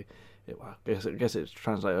and say, I guess it's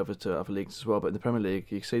translate over to other leagues as well. But in the Premier League,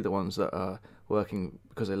 you see the ones that are working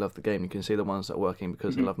because they love the game. You can see the ones that are working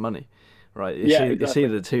because they love money, right? You see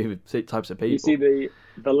the two types of people. You see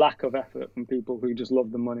the lack of effort from people who just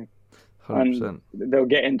love the money. 100%. And they'll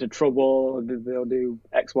get into trouble. They'll do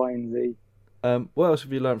X, Y, and Z. What else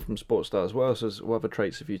have you learned from sports stars? What other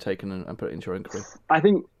traits have you taken and put into your own career? I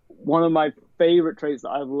think one of my favorite traits that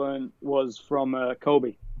I've learned was from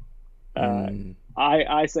Kobe.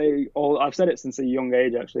 I say I've said it since a young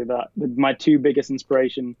age actually that my two biggest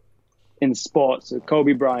inspiration in sports are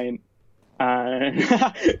Kobe Bryant and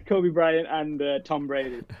Tom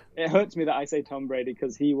Brady. It hurts me that I say Tom Brady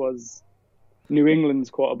because he was New England's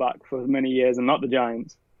quarterback for many years and not the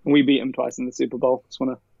Giants. And we beat him twice in the Super Bowl. Just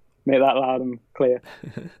want to make that loud and clear.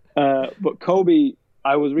 But Kobe,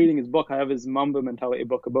 I was reading his book. I have his Mamba Mentality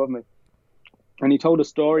book above me. And he told a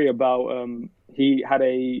story about he had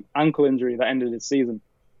a ankle injury that ended his season.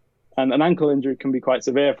 And an ankle injury can be quite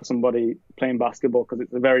severe for somebody playing basketball because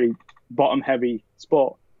it's a very bottom-heavy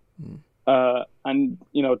sport. And,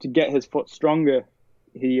 you know, to get his foot stronger,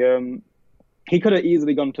 he could have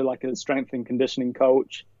easily gone to like a strength and conditioning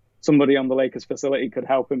coach. Somebody on the Lakers facility could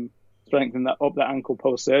help him strengthen that ankle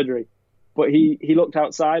post-surgery. But he looked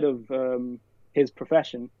outside of his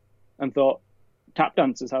profession and thought, tap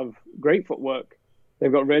dancers have great footwork.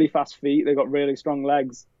 They've got really fast feet. They've got really strong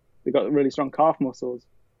legs. They've got really strong calf muscles.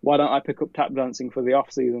 Why don't I pick up tap dancing for the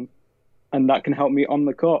off season? And that can help me on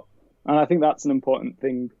the court. And I think that's an important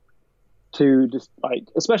thing to just like,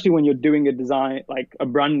 especially when you're doing a design, like a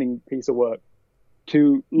branding piece of work,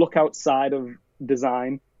 to look outside of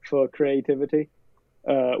design for creativity,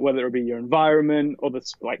 whether it be your environment, other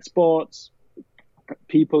like sports,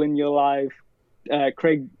 people in your life.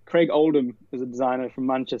 Craig Oldham is a designer from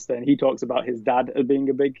Manchester, and he talks about his dad as being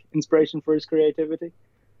a big inspiration for his creativity.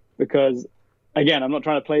 Because, again, I'm not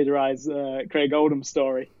trying to plagiarize Craig Oldham's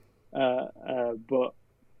story, but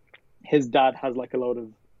his dad has like a load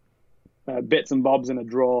of bits and bobs in a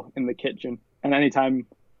drawer in the kitchen, and anytime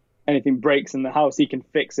anything breaks in the house, he can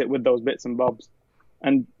fix it with those bits and bobs.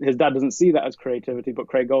 And his dad doesn't see that as creativity, but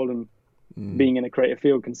Craig Oldham, being in a creative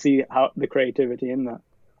field, can see how the creativity in that.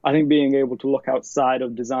 I think being able to look outside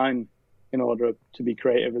of design in order to be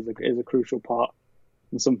creative is a crucial part,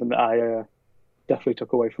 and something that I definitely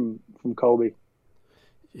took away from Kobe.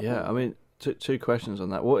 Yeah, I mean, two questions on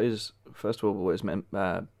that. First of all, what is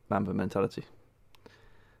Mamba mentality?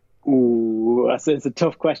 Ooh, it's a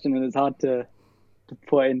tough question, and it's hard to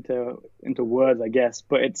put into words, I guess.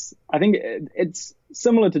 But I think it's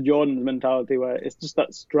similar to Jordan's mentality, where it's just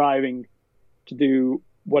that striving to do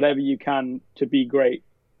whatever you can to be great.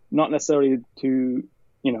 Not necessarily to,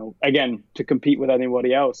 you know, again, to compete with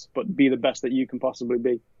anybody else, but be the best that you can possibly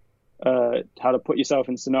be. How to put yourself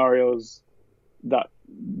in scenarios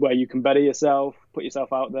where you can better yourself, put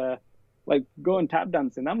yourself out there. Like going tap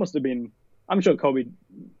dancing, that must have been. I'm sure Kobe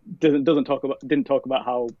didn't talk about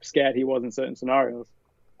how scared he was in certain scenarios.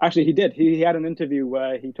 Actually, he did. He had an interview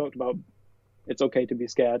where he talked about it's okay to be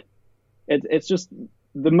scared. It's just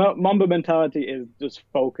the Mamba mentality is just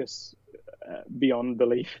focus. Beyond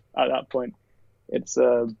belief at that point. It's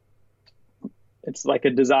like a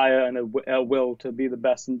desire and a will to be the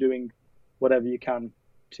best and doing whatever you can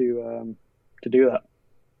to do that.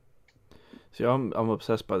 See, I'm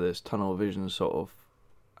obsessed by this tunnel vision sort of,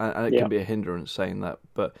 and it can be a hindrance saying that,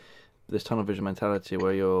 but this tunnel vision mentality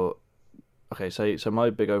where you're okay. So my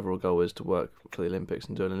big overall goal is to work for the Olympics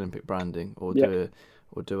and do an Olympic branding or do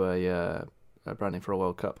a branding for a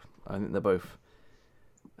World Cup. I think they're both.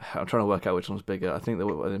 I'm trying to work out which one's bigger. I think the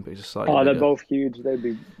Olympics are slightly bigger. They're both huge. They'd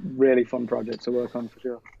be really fun projects to work on for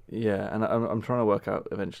sure. Yeah, and I'm trying to work out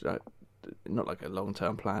eventually, not like a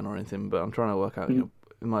long-term plan or anything, but I'm trying to work out, you know,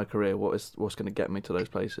 in my career, what's going to get me to those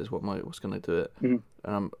places, what's going to do it.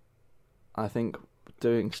 I think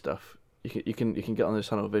doing stuff, you can get on this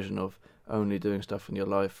tunnel vision of only doing stuff in your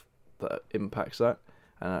life that impacts that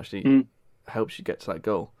and actually helps you get to that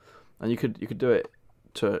goal, and you could do it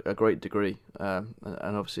to a great degree, and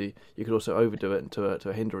obviously you could also overdo it to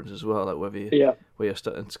a hindrance as well, like where you're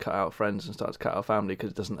starting to cut out friends and start to cut out family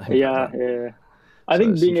because it doesn't impact that. I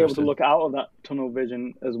think being able to look out of that tunnel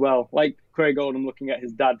vision as well, like Craig Oldham looking at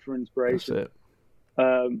his dad for inspiration.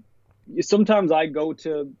 That's it. Sometimes I go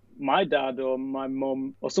to my dad or my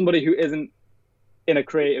mum or somebody who isn't in a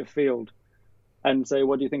creative field and say,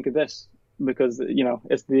 what do you think of this? Because, you know,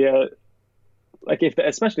 it's the like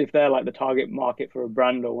especially if they're like the target market for a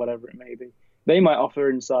brand or whatever it may be, they might offer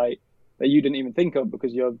insight that you didn't even think of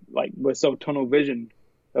because we're so tunnel visioned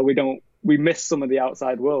that we miss some of the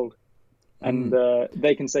outside world, and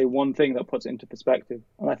they can say one thing that puts it into perspective.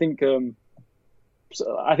 And I think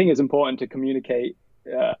it's important to communicate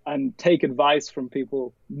and take advice from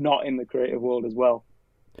people not in the creative world as well,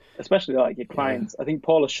 especially like your clients. I think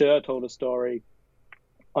Paula Scher told a story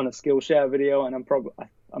on a Skillshare video, and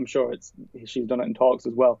I'm sure she's done it in talks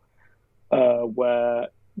as well, where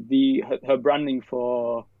her branding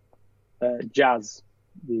for Jazz,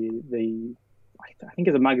 I think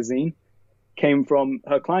it's a magazine, came from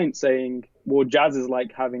her client saying, well, Jazz is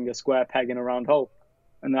like having a square peg in a round hole,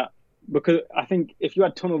 and that because I think if you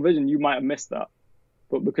had tunnel vision, you might have missed that.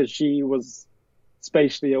 But because she was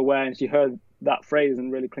spatially aware and she heard that phrase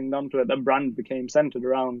and really clinged on to it, the brand became centered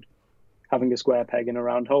around having a square peg in a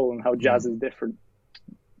round hole and how jazz is different.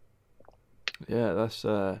 Yeah, that's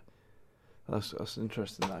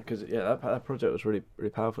interesting, that, because that project was really really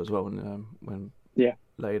powerful as well when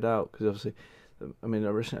laid out, because obviously, I mean,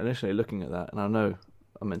 initially looking at that, and I know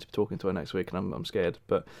I'm meant to be talking to her next week, and I'm scared,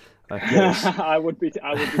 but I would be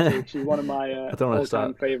too. She's one of my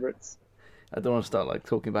all-time favourites. I don't want to start like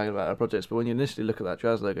talking back about our projects, but when you initially look at that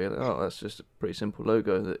jazz logo, you're like, oh, that's just a pretty simple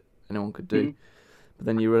logo that anyone could do. But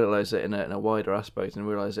then you realise it in a wider aspect, and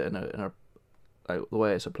realise it in a like the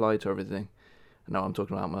way it's applied to everything. And now I'm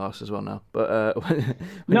talking about my arse as well now. But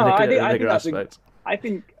I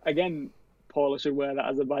think again, Paula should wear that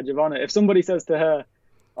as a badge of honour. If somebody says to her,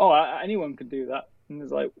 "Oh, anyone could do that," and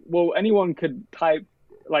it's like, well, anyone could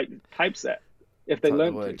typeset if they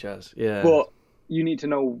learned to. Jazz. Yeah. But you need to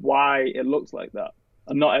know why it looks like that,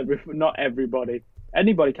 and not everybody.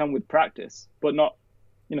 Anybody can with practice, but not,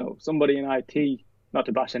 somebody in IT. Not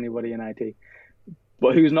to bash anybody in IT,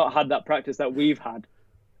 but who's not had that practice that we've had,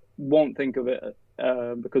 won't think of it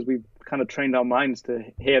because we've kind of trained our minds to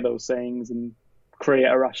hear those sayings and create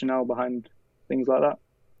a rationale behind things like that.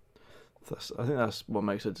 I think that's what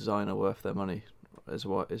makes a designer worth their money. Is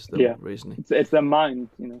the reasoning. It's their mind.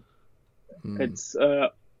 It's.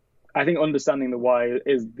 I think understanding the why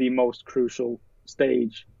is the most crucial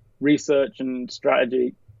stage. Research and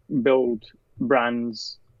strategy build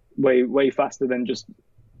brands way faster than just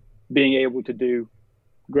being able to do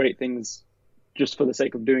great things just for the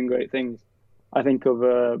sake of doing great things. I think of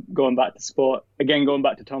going back to sport, again, going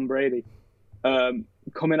back to Tom Brady,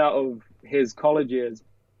 coming out of his college years,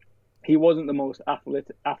 he wasn't the most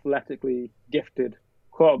athletically gifted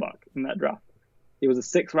quarterback in that draft. He was a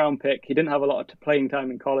 6th round pick. He didn't have a lot of playing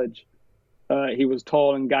time in college. He was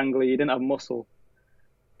tall and gangly. He didn't have muscle.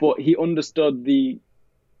 But he understood the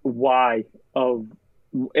why of,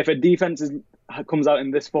 if a defense comes out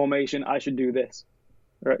in this formation, I should do this.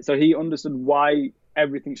 Right? So he understood why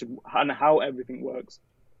everything should and how everything works.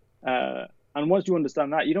 And once you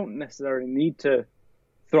understand that, you don't necessarily need to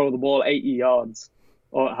throw the ball 80 yards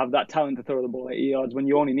or have that talent to throw the ball 80 yards when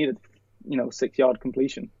you only need a 6-yard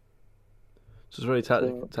completion. So it's very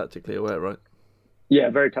tactically aware, right? Yeah,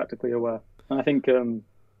 very tactically aware. And I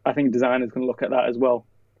think designers can look at that as well.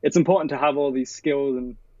 It's important to have all these skills,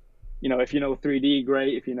 and if you know 3D,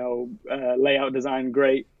 great. If you know layout design,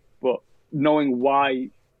 great. But knowing why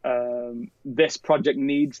this project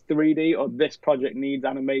needs 3D, or this project needs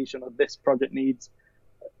animation, or this project needs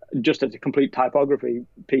just a complete typography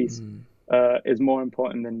piece is more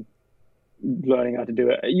important than learning how to do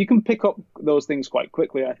it. You can pick up those things quite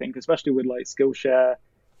quickly, I think, especially with like Skillshare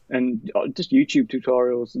and just YouTube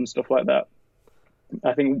tutorials and stuff like that.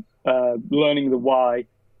 I think learning the why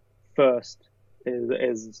first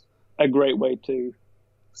is a great way to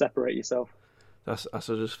separate yourself. I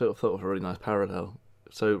just thought of a really nice parallel.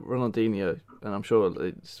 So Ronaldinho, and I'm sure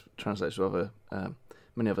it translates to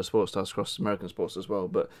many other sports stars across American sports as well,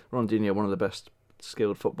 but Ronaldinho, one of the best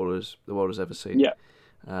skilled footballers the world has ever seen. Yeah,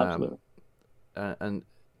 absolutely. And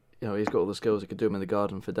he's got all the skills. He could do them in the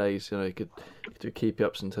garden for days. He could do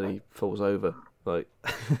keep-ups until he falls over, like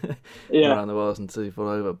around the walls until he falls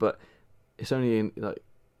over. But it's only in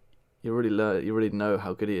you really know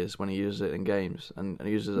how good he is when he uses it in games and he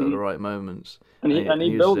uses it at the right moments. And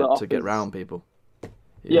he built it to get round people.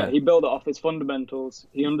 Yeah, he built it off his fundamentals.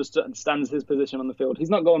 He understands his position on the field. He's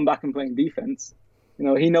not going back and playing defense.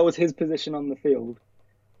 He knows his position on the field.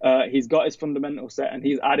 He's got his fundamental set and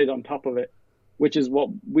he's added on top of it, which is what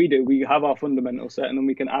we do. We have our fundamental set and then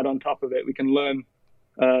we can add on top of it. We can learn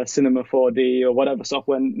Cinema 4D or whatever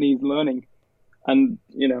software needs learning. And,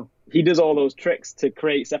 he does all those tricks to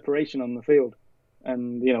create separation on the field.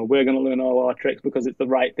 And, we're going to learn all our tricks because it's the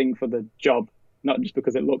right thing for the job, not just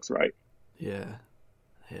because it looks right. Yeah.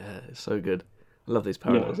 Yeah, it's so good. I love these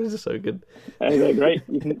parallels. These are so good. They're great.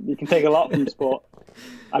 You can take a lot from sport.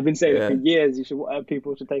 I've been saying it for years.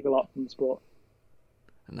 People should take a lot from sport.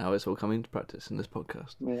 And now it's all coming into practice in this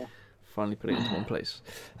podcast. Yeah. Finally putting it into one place.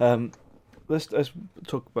 Let's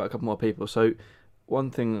talk about a couple more people. So one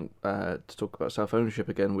thing to talk about self-ownership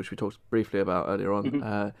again, which we talked briefly about earlier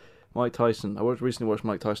on. Mike Tyson. I recently watched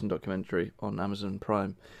Mike Tyson documentary on Amazon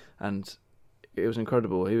Prime, and it was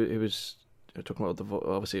incredible. He was talking about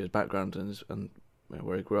obviously his background and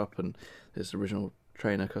where he grew up and his original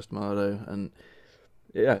trainer Customado, and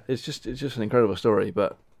it's just an incredible story.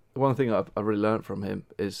 But one thing I've really learned from him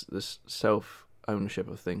is this self-ownership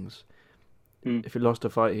of things. If he lost a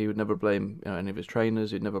fight, he would never blame any of his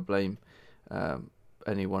trainers. He'd never blame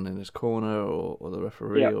anyone in his corner or the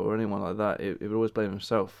referee or anyone like that. He would always blame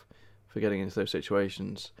himself for getting into those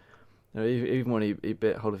situations. You know, even when he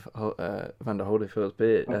bit Van der Holyfield's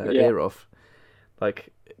ear off,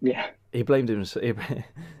 like he blamed him.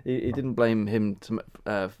 He didn't blame him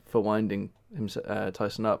for winding him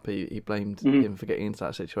Tyson up. He blamed him for getting into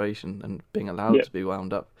that situation and being allowed to be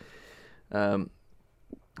wound up.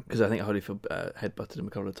 Because I think Holyfield headbutted him a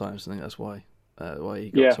couple of times. I think that's why he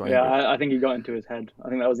got so angry. I think he got into his head. I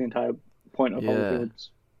think that was the entire point of Holyfield's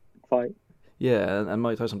fight. Yeah, and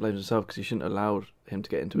Mike Tyson blames himself because he shouldn't have allowed him to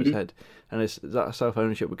get into his head. And it's that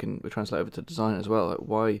self-ownership we translate over to design as well. Like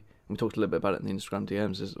why, we talked a little bit about it in the Instagram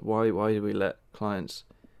DMs, is why do we let clients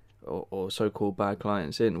or so-called bad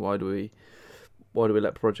clients in? Why do we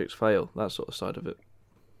let projects fail? That sort of side of it.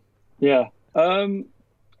 Yeah.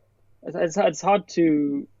 It's hard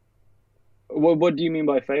to. What do you mean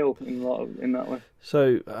by fail in that way?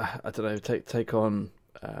 So I don't know. Take on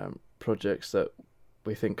projects that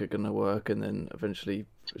we think are going to work, and then eventually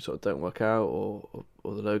sort of don't work out, or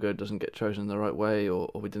the logo doesn't get chosen the right way, or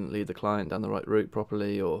we didn't lead the client down the right route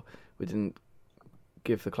properly, or we didn't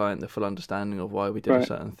give the client the full understanding of why we did a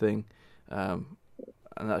certain thing, and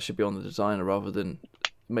that should be on the designer rather than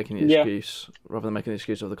making the excuse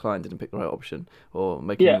of the client didn't pick the right option, or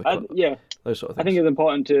making those sort of things. I think it's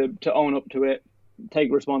important to own up to it,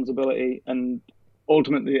 take responsibility, and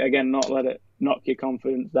ultimately again not let it knock your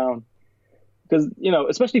confidence down. Because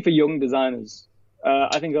especially for young designers,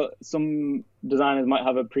 I think some designers might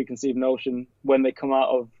have a preconceived notion when they come out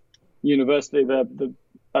of university.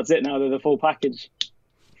 That's it now. They're the full package.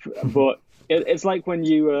 But it's like when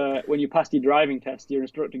you pass your driving test, your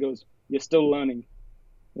instructor goes, "You're still learning.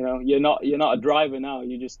 You're not a driver now.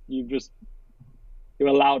 You're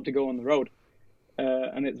allowed to go on the road."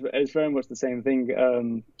 And it's very much the same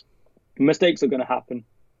thing. Mistakes are going to happen,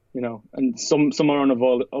 and some are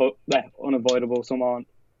unavoidable, some aren't.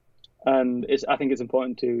 And I think it's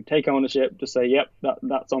important to take ownership, to say, "Yep,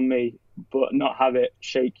 that's on me," but not have it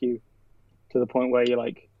shake you to the point where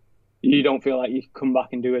you don't feel like you can come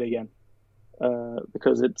back and do it again,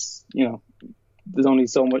 because it's there's only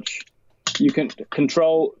so much you can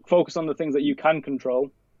control. Focus on the things that you can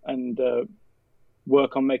control and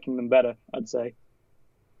work on making them better, I'd say.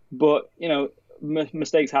 But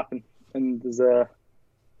mistakes happen, and there's the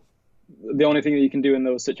only thing that you can do in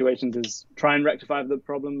those situations is try and rectify the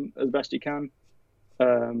problem as best you can,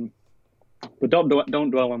 but don't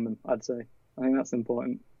dwell on them, I'd say. I think that's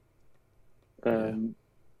important. That's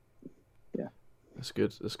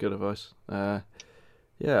good advice. I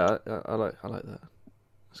like that.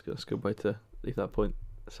 That's a good way to leave that point.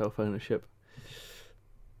 Self-ownership,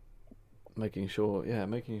 making sure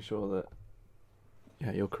that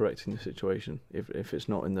you're correcting the situation if it's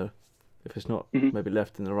not maybe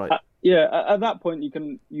left in the right. At that point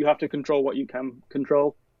you have to control what you can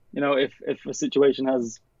control. If a situation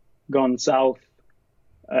has gone south,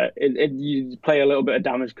 you play a little bit of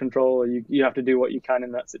damage control, or you have to do what you can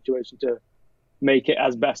in that situation to make it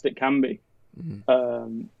as best it can be.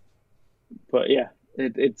 But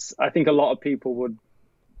it's I think a lot of people would,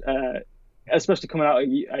 especially coming out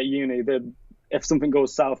at uni, if something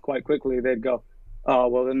goes south quite quickly, they'd go, "Oh,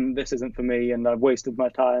 well, then this isn't for me, and I've wasted my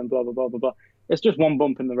time." Blah blah blah blah blah. It's just one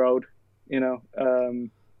bump in the road, You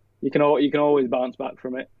can always bounce back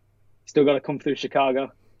from it. You still got to come through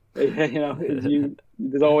Chicago.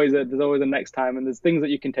 There's always a next time, and there's things that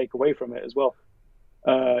you can take away from it as well.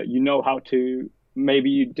 How to. Maybe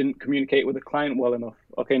you didn't communicate with the client well enough.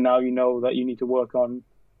 Okay, now you know that you need to work on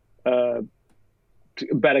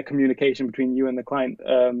better communication between you and the client.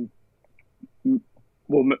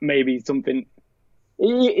 Maybe something,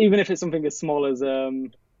 even if it's something as small as there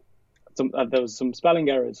was some spelling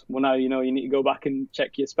errors. Well, now you need to go back and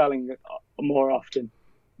check your spelling more often.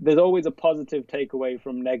 There's always a positive takeaway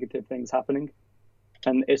from negative things happening,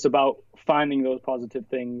 and it's about finding those positive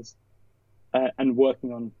things and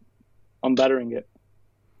working on bettering it.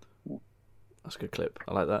 That's a good clip.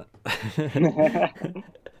 I like that.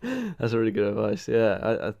 That's a really good advice. Yeah,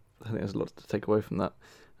 I think there's a lot to take away from that.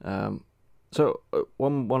 So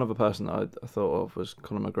one other person I thought of was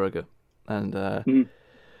Conor McGregor, and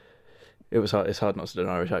it's hard not to do an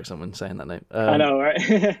Irish accent when saying that name. I know,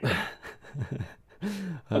 right?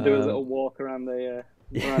 I'll do a little walk around the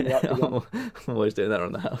octagon. I'm always doing that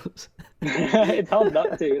around the house. It's hard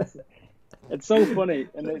not to. It's so funny,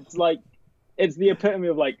 and it's the epitome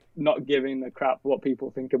of not giving a crap what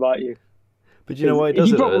people think about you. But you know why he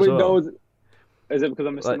does it as well? Knows, is it because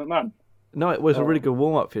I'm Mr. McMahon? No, it was a really good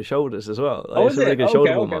warm up for your shoulders as well. It's a really good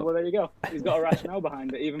shoulder warm up. Well, there you go. He's got a rationale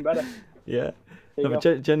behind it, even better. Yeah. But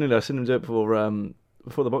genuinely, I've seen him do it before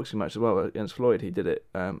before the boxing match as well against Floyd. He did it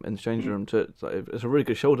in the changing room. It's a really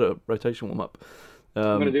good shoulder rotation warm up.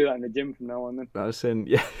 I'm gonna do that in the gym from now on. Then I was saying,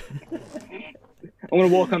 yeah. I'm gonna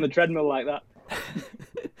walk on the treadmill like that.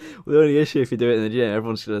 Well, the only issue if you do it in the gym,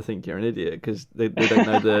 everyone's gonna think you're an idiot because they don't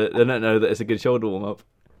know they don't know that it's a good shoulder warm up.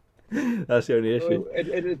 That's the only issue.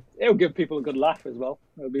 Well, it'll give people a good laugh as well.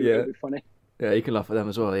 It'll be funny. Yeah, you can laugh at them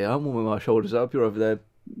as well. Yeah, I'm warming my shoulders up. You're over there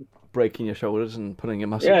breaking your shoulders and pulling your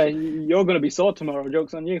muscles. Yeah, you're going to be sore tomorrow.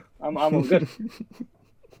 Joke's on you. I'm all good.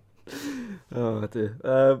 Oh dear.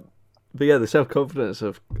 But yeah, the self-confidence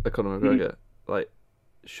of Conor McGregor, like,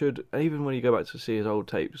 even when you go back to see his old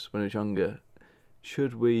tapes when he was younger,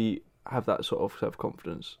 should we have that sort of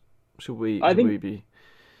self-confidence? Should we?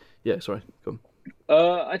 Yeah, sorry. Go on.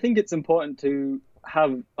 I think it's important to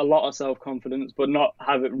have a lot of self-confidence, but not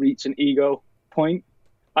have it reach an ego point.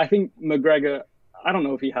 I think McGregor, I don't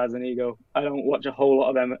know if he has an ego. I don't watch a whole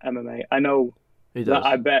lot of MMA. I know he does. that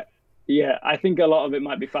I bet. Yeah, I think a lot of it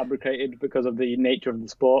might be fabricated because of the nature of the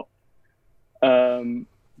sport.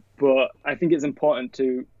 But I think it's important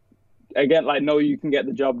to, again, like, know you can get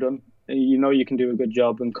the job done. You know you can do a good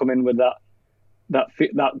job and come in with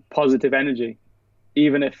that positive energy,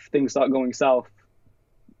 even if things start going south.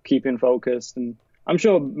 Keeping focused, and I'm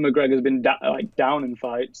sure McGregor's been down in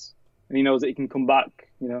fights, and he knows that he can come back.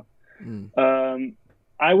 You know,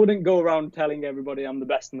 I wouldn't go around telling everybody I'm the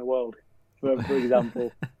best in the world, for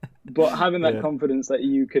example, but having that confidence that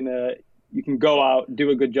you can go out, do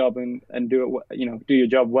a good job, and do your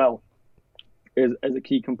job well, is a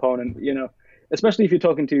key component. You know, especially if you're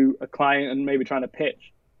talking to a client and maybe trying to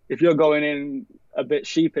pitch. If you're going in a bit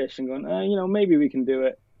sheepish and going, maybe we can do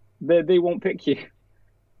it, they won't pick you.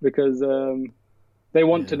 Because they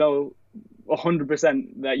want to know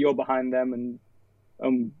 100% that you're behind them,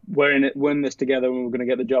 and we're in this together, and we're going to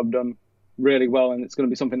get the job done really well, and it's going to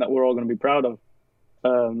be something that we're all going to be proud of.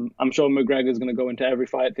 I'm sure McGregor's going to go into every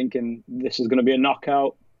fight thinking this is going to be a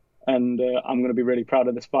knockout, and I'm going to be really proud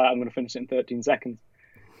of this fight. I'm going to finish it in 13 seconds.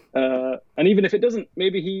 And even if it doesn't,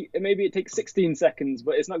 maybe it takes 16 seconds,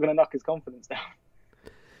 but it's not going to knock his confidence down.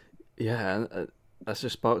 Yeah. That's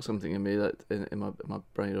just sparked something in me that in my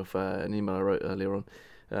brain of an email I wrote earlier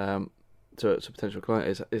on to a potential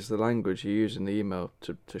client is the language you use in the email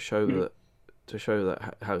to show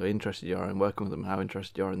that how interested you are in working with them, how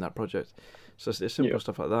interested you are in that project. So it's simple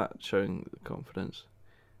stuff like that, showing the confidence.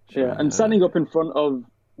 And standing up in front of,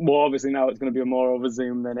 well, obviously now it's going to be more over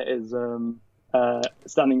Zoom than it is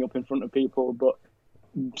standing up in front of people, but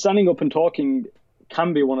standing up and talking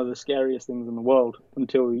can be one of the scariest things in the world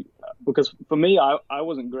because for me, I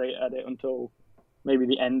wasn't great at it until maybe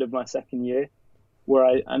the end of my second year, where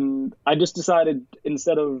I just decided,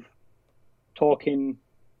 instead of talking,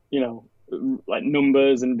 like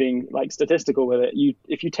numbers and being like statistical with it,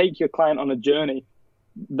 if you take your client on a journey,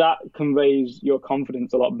 that conveys your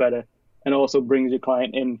confidence a lot better, and also brings your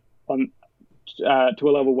client in on to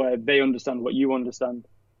a level where they understand what you understand.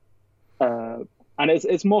 And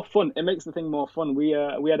it's more fun. It makes the thing more fun. We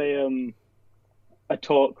had a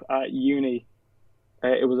talk at uni.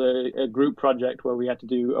 It was a group project where we had to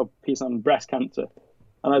do a piece on breast cancer,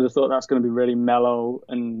 and I just thought that's going to be really mellow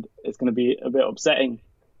and it's going to be a bit upsetting.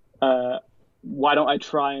 Why don't I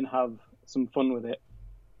try and have some fun with it?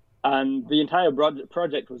 And the entire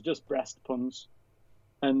project was just breast puns,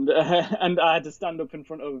 and I had to stand up in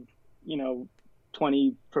front of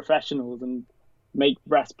 20 professionals and make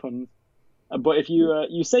breast puns. But if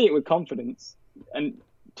you say it with confidence, and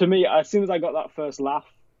to me, as soon as I got that first laugh,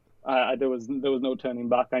 there was no turning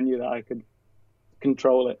back. I knew that I could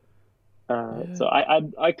control it. So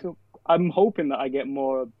I'm hoping that I get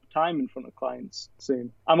more time in front of clients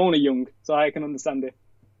soon. I'm only young, so I can understand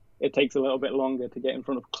it takes a little bit longer to get in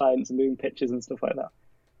front of clients and doing pitches and stuff like that.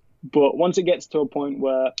 But once it gets to a point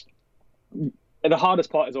where the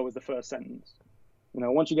hardest part is always the first sentence.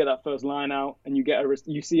 Once you get that first line out and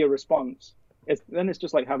you see a response, then it's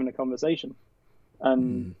just like having a conversation.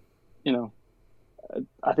 And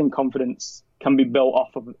I think confidence can be built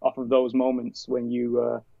off of those moments when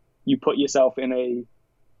you put yourself in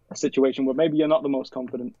a situation where maybe you're not the most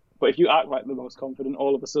confident, but if you act like the most confident,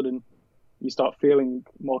 all of a sudden you start feeling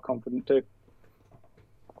more confident too.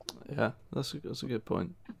 Yeah, that's a good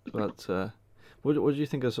point. But what do you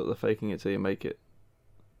think of sort of the faking it till you make it?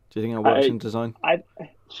 Do you think it works in design?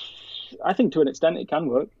 I think to an extent it can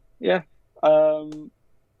work. Yeah.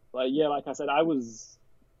 Like I said, I was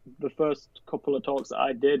the first couple of talks that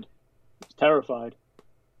I did terrified,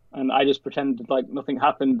 and I just pretended like nothing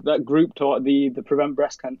happened. That group talk, the Prevent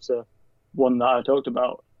Breast Cancer one that I talked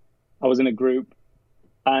about, I was in a group,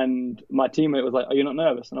 and my teammate was like, "Are you not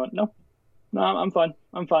nervous?" And I went, "No, I'm fine.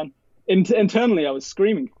 I'm fine." Internally, I was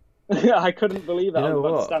screaming. I couldn't believe that You I know was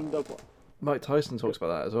about what? to stand up. Mike Tyson talks about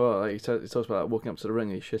that as well. Like, he talks about walking up to the ring,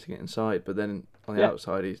 he's shitting it inside, but then on the Yeah.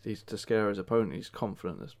 outside, he's to scare his opponent. He's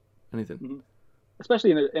confident as anything.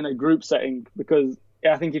 Especially in a group setting, because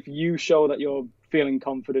I think if you show that you're feeling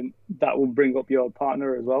confident, that will bring up your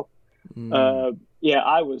partner as well.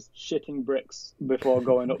 I was shitting bricks before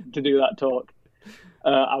going up to do that talk.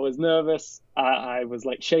 I was nervous. I was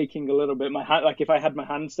like shaking a little bit. My hand, like if I had my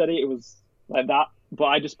hand steady, it was like that. But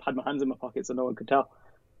I just had my hands in my pocket so no one could tell.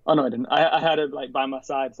 Oh no, I didn't. I had it like by my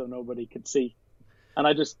side so nobody could see. And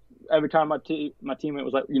I just every time my teammate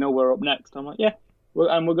was like, we're up next. I'm like, yeah, we're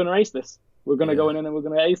gonna ace this. We're gonna go in and we're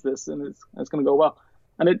gonna ace this, and it's gonna go well.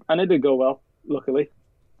 And it did go well, luckily.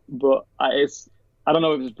 But I don't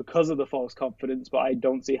know if it was because of the false confidence, but I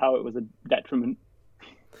don't see how it was a detriment.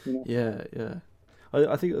 Yeah.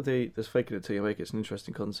 I think that this faking it till you make it's an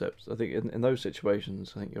interesting concept. I think in those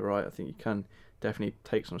situations, I think you're right. I think you can definitely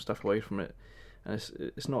take some stuff away from it, and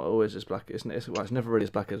it's not always as black. It's never really as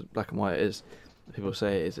black and white it is. People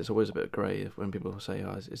say it is. It's always a bit of grey when people say,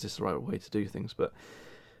 "Oh, is this the right way to do things?" But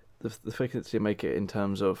the faking it till you make it in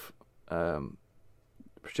terms of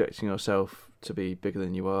projecting yourself to be bigger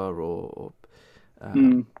than you are, or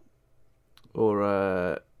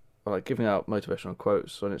like giving out motivational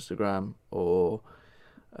quotes on Instagram, or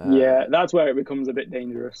that's where it becomes a bit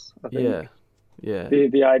dangerous, I think. Yeah.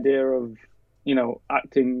 The idea of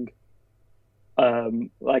acting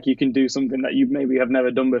like you can do something that you maybe have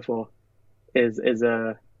never done before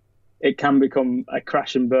it can become a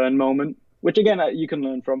crash and burn moment, which again you can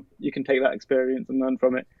learn from. You can take that experience and learn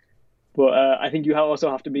from it, but I think you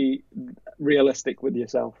also have to be realistic with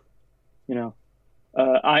yourself.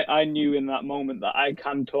 I knew in that moment that I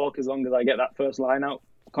can talk as long as I get that first line out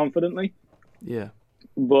confidently. Yeah.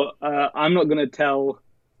 But I'm not going to tell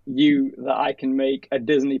you that I can make a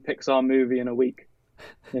Disney Pixar movie in a week.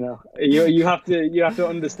 You have to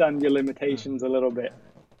understand your limitations a little bit.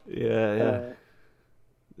 Yeah.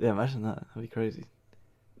 Imagine that. That'd be crazy.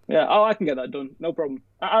 Yeah. Oh, I can get that done. No problem.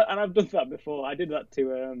 And I've done that before. I did that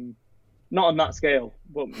to not on that scale,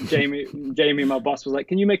 but Jamie, my boss, was like,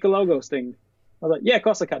 "Can you make a logo sting?" I was like, "Yeah, of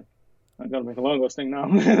course I can." I got to make a logo sting now.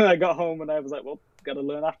 I got home and I was like, "Well, got to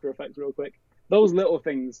learn After Effects real quick." Those little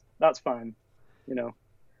things, that's fine,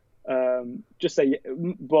 just say,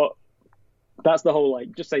 but that's the whole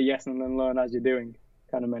just say yes and then learn as you're doing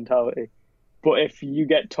kind of mentality. But if you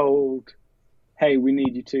get told, hey, we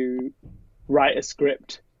need you to write a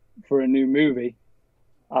script for a new movie,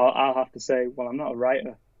 I'll have to say, well, I'm not a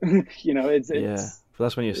writer. It's But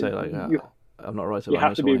that's when you say I'm not a writer. You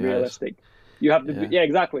have to be realistic. You have to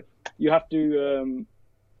exactly. You have to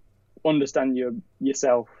understand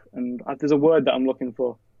yourself, and there's a word that I'm looking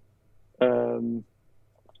for.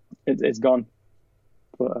 It's gone,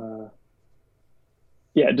 but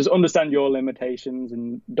just understand your limitations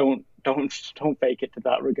and don't fake it to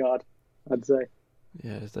that regard, I'd say.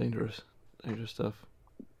 Yeah, it's dangerous stuff.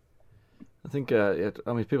 I think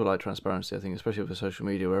people like transparency. I think especially with social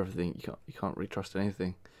media where everything you can't really trust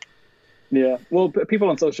anything. Yeah, well, people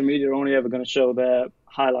on social media are only ever going to show their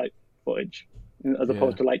highlight footage as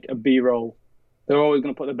opposed to like a B-roll. They're always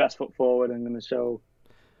going to put their best foot forward and going to show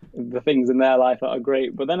the things in their life that are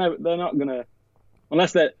great, but they're not going to,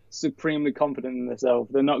 unless they're supremely confident in themselves,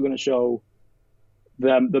 they're not going to show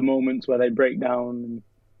the moments where they break down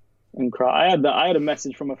and cry. I had a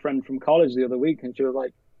message from a friend from college the other week, and she was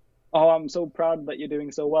like, "Oh, I'm so proud that you're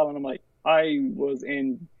doing so well," and I'm like, I was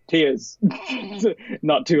in tears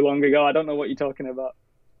not too long ago. I don't know what you're talking about.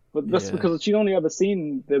 But that's because she'd only ever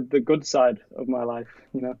seen the good side of my life,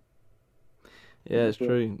 Yeah, it's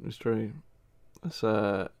true. It's true. That's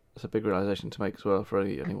a big realization to make as well for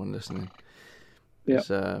anyone listening. Yeah. It's,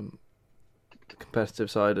 the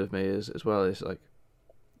competitive side of me as well is like,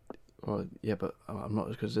 well, yeah, but I'm not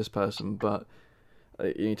as good as this person. But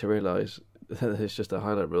you need to realize that it's just a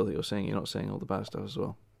highlight reel that you're seeing. You're not seeing all the bad stuff as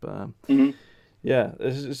well. But yeah,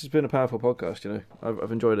 this has been a powerful podcast.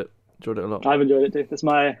 I've enjoyed it. Enjoyed it a lot. I've enjoyed it too. It's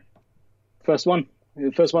my first one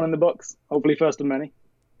in the books. Hopefully, first of many.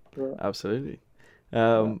 Absolutely.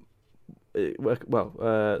 Let's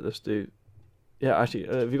do. Yeah, actually,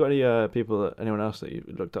 have you got any anyone else that you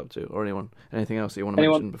looked up to, or anything else that you want to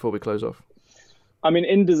mention before we close off? I mean,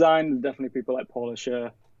 in design, there's definitely people like Paula Scher.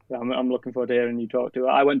 I'm looking forward to hearing you talk to her.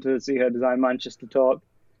 I went to see her Design Manchester talk.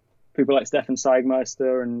 People like Stefan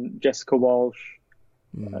Seigmeister and Jessica Walsh,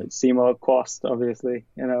 Seymour Quast, obviously.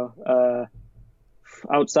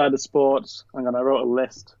 Outside of sports, I wrote a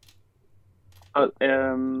list.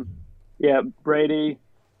 Brady,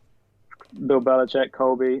 Bill Belichick,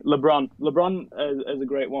 Kobe, LeBron. LeBron is a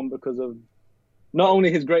great one because of not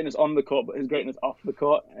only his greatness on the court, but his greatness off the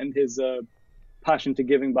court, and his passion to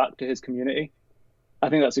giving back to his community. I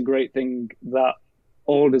think that's a great thing that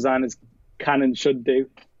all designers can and should do,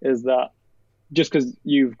 is that just because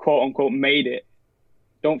you've quote unquote made it,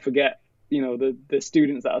 don't forget, the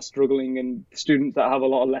students that are struggling and students that have a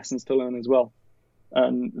lot of lessons to learn as well.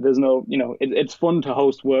 And there's no, it's fun to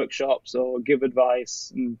host workshops or give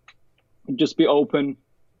advice and just be open.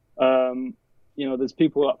 There's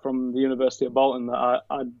people from the University of Bolton that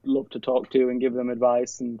I'd love to talk to and give them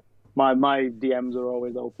advice, and my DMs are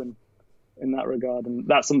always open in that regard. And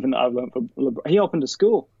that's something that I've learned from LeBron. He opened a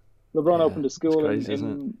school. LeBron opened a school. Crazy,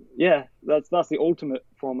 isn't it? Yeah, that's the ultimate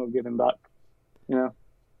form of giving back.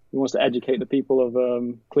 He wants to educate the people of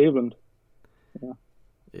Cleveland.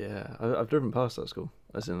 Yeah, I've driven past that school.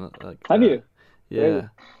 As in, like, have you? Yeah, really?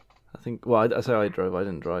 I think. Well, I say I drove. I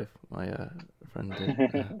didn't drive. My friend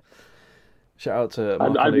did. Shout out to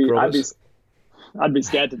Mark Roberts. I'd be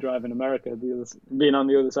scared to drive in America, being on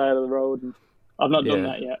the other side of the road. And I've not done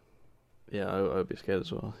that yet. Yeah, I would be scared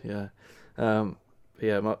as well. Yeah. Mark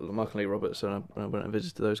and Lee Roberts. And I went and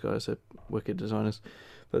visited those guys. They're wicked designers.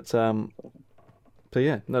 But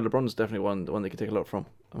yeah, no, LeBron's definitely one that you can take a lot from.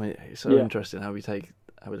 I mean, it's so interesting how we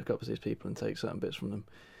look up to these people and take certain bits from them.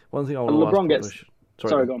 One thing I want to ask. LeBron gets.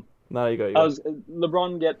 Sorry, go on. No, you go.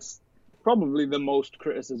 LeBron gets probably the most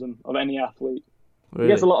criticism of any athlete. Really?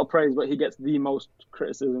 He gets a lot of praise, but he gets the most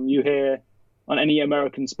criticism. You hear on any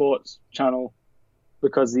American sports channel,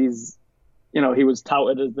 because he was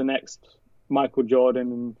touted as the next Michael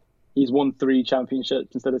Jordan, and he's won 3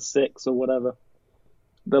 championships instead of 6 or whatever.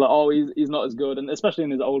 They're like, oh, he's not as good. And especially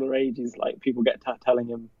in his older age, he's like, people get telling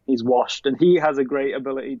him he's washed. And he has a great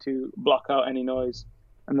ability to block out any noise.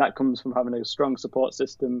 And that comes from having a strong support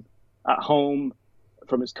system at home,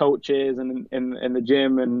 from his coaches and in the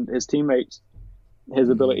gym and his teammates. His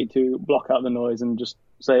ability to block out the noise and just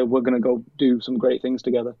say, we're going to go do some great things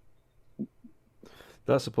together.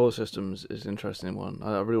 That support system is an interesting one.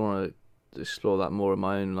 I really want to explore that more in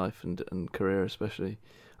my own life and career, especially.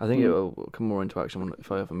 I think it will come more into action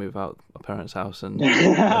if I ever move out my parents' house. And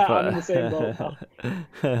I'm in the same boat.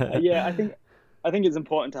 Yeah, I think it's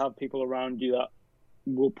important to have people around you that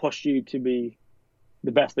will push you to be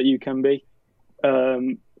the best that you can be,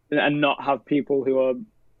 and not have people who are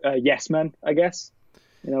yes men, I guess.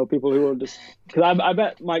 People who will just... Because I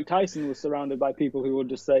bet Mike Tyson was surrounded by people who would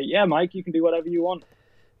just say, yeah, Mike, you can do whatever you want.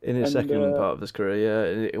 In his second part of his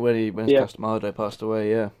career, yeah. When Castro passed away,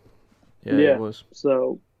 yeah. Yeah, it was.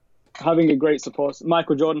 So, having a great support...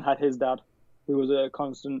 Michael Jordan had his dad, who was a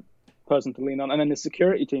constant person to lean on. And then the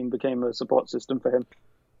security team became a support system for him.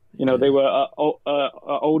 They were an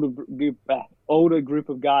older group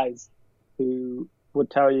of guys who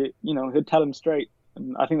would tell you, who'd tell him straight.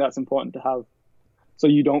 And I think that's important to have, so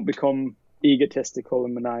you don't become egotistical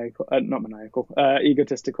and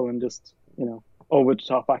egotistical and just, over the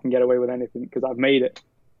top. I can get away with anything because I've made it.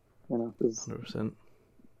 100%.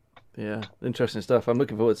 Yeah, interesting stuff. I'm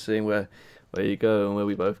looking forward to seeing where you go and where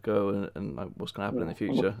we both go and like, what's going to happen in the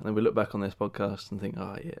future. And then we look back on this podcast and think,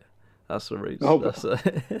 oh yeah, that's the roots.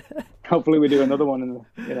 Hopefully we do another one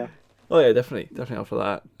Oh yeah, definitely after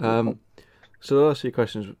that. So the last few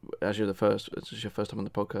questions, as you're it's your first time on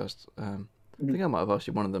the podcast. I think I might have asked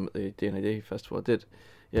you one of them at the D&AD festival. I did.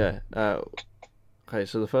 Yeah. Okay,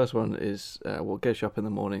 so the first one is what gets you up in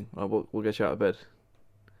the morning? Or what gets you out of bed?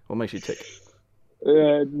 What makes you tick?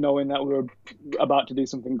 Knowing that we're about to do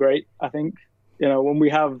something great, I think. When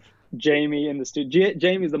we have Jamie in the studio,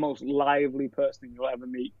 Jamie's the most lively person you'll ever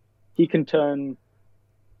meet. He can turn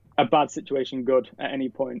a bad situation good at any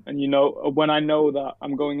point. And when I know that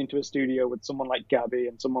I'm going into a studio with someone like Gabby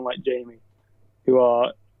and someone like Jamie, who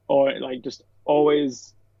are just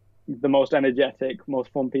always the most energetic,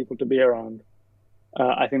 most fun people to be around,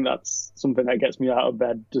 I think that's something that gets me out of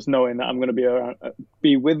bed, just knowing that I'm going to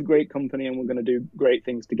be with great company and we're going to do great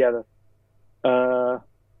things together. I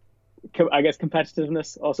guess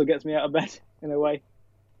competitiveness also gets me out of bed in a way,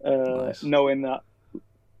 nice. Knowing that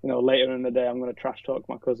later in the day I'm going to trash talk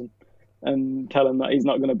my cousin and tell him that he's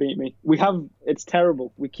not going to beat me. It's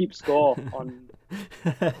terrible. We keep score on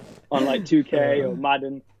like 2K or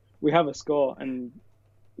Madden. We have a score, and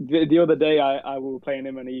the other day I was playing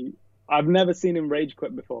him and I've never seen him rage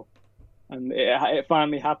quit before, and it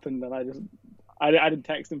finally happened, and I didn't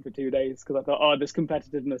text him for 2 days because I thought, oh, this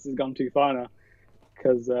competitiveness has gone too far now,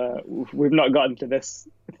 because we've not gotten to this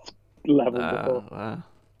level before. Wow.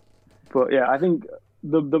 But yeah, I think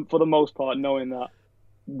for the most part, knowing that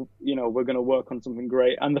we're going to work on something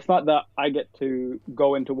great, and the fact that I get to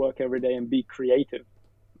go into work every day and be creative,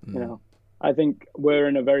 I think we're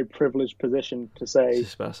in a very privileged position to say.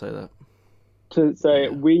 Just about to say that. to say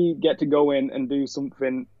we get to go in and do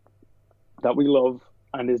something that we love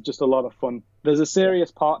and is just a lot of fun. There's a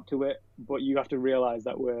serious part to it, but you have to realize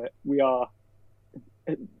that we are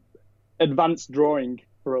advanced drawing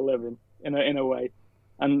for a living in a way,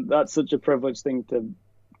 and that's such a privileged thing to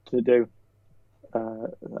do.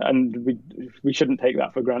 And we shouldn't take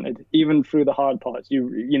that for granted, even through the hard parts.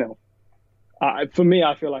 For me,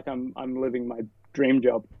 I feel like I'm living my dream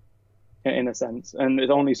job in a sense, and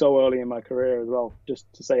it's only so early in my career as well. Just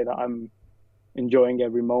to say that I'm enjoying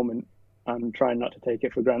every moment and trying not to take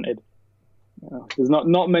it for granted. There's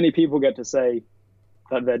not many people get to say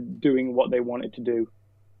that they're doing what they wanted to do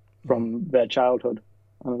from their childhood,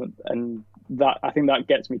 and that I think that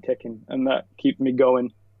gets me ticking and that keeps me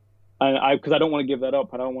going. And because I don't want to give that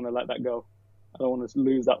up. I don't want to let that go. I don't want to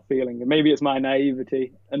lose that feeling. And maybe it's my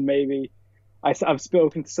naivety, and maybe I've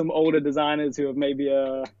spoken to some older designers who have maybe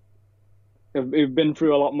who've been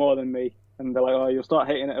through a lot more than me, and they're like, "Oh, you'll start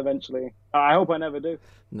hating it eventually." I hope I never do.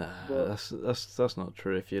 Nah, that's not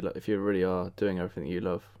true. If you really are doing everything you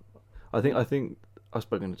love, I think I've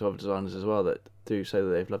spoken to other designers as well that do say that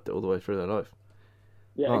they've loved it all the way through their life.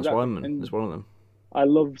 Yeah, Lance exactly. Wyman is one of them. I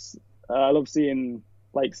love seeing,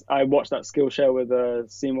 like, I watched that Skillshare with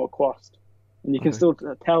Seymour Quast, and you can still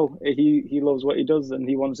tell he loves what he does and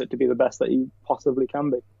he wants it to be the best that he possibly can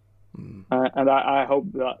be. And I hope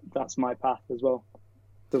that's my path as well.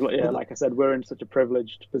 Because, like I said, we're in such a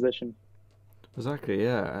privileged position. Exactly,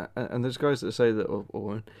 yeah. And there's guys that say that, or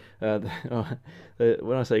women,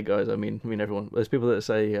 when I say guys, I mean everyone. There's people that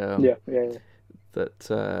say that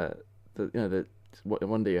that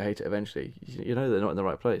one day you hate it eventually. You know they're not in the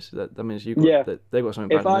right place. That means they've got something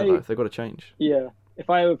bad in their life. They've got to change. Yeah. If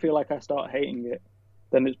I ever feel like I start hating it,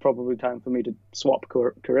 then it's probably time for me to swap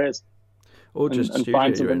careers. Or just and studio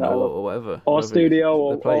find you're in, something or whatever. Or studio,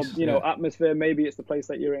 or place, atmosphere. Maybe it's the place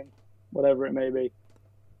that you're in, whatever it may be.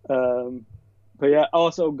 But yeah,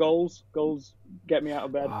 also goals get me out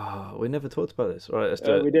of bed. We never talked about this. All right, let's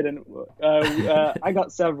do it. We didn't. I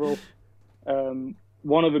got several.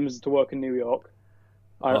 One of them is to work in New York.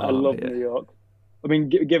 I love New York. I mean,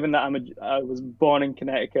 given that I was born in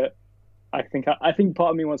Connecticut, I think part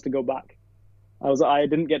of me wants to go back. I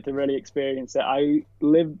didn't get to really experience it. I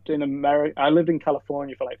lived in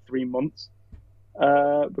California for like 3 months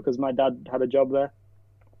because my dad had a job there,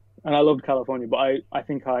 and I loved California. But I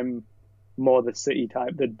think I'm more the city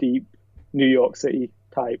type, the deep New York City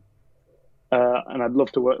type, and I'd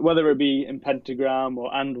love to work, whether it be in Pentagram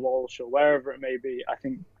or And Walsh or wherever it may be. I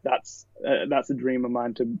think that's a dream of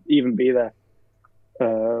mine to even be there.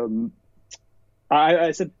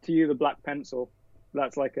 I said to you the black pencil.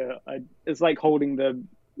 That's like it's like holding the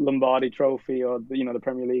Lombardi Trophy or the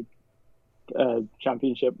Premier League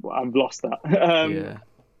championship. I've lost that.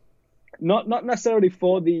 Not necessarily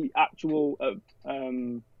for the actual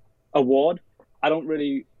award. I don't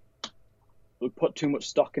really put too much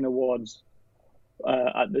stock in awards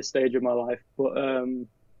at this stage of my life, but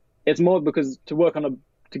it's more because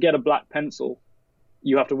to get a black pencil,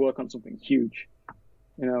 you have to work on something huge,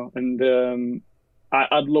 and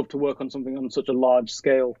I'd love to work on something on such a large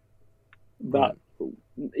scale that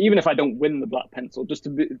even if I don't win the black pencil, just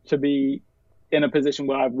to be in a position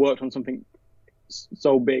where I've worked on something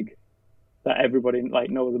so big that everybody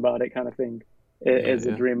knows about it, kind of thing, is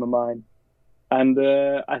a dream of mine. And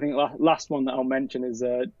I think last one that I'll mention is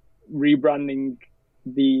rebranding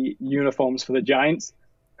the uniforms for the Giants.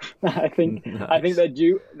 I think they're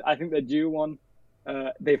due. I think they're due one.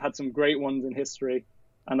 They've had some great ones in history,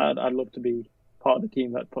 and I'd love to be part of the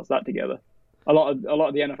team that puts that together. A lot of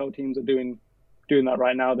the NFL teams are doing that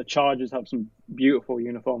right now. The Chargers have some beautiful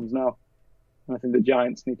uniforms now, and I think the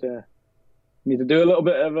Giants need to do a little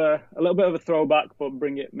bit of a throwback, but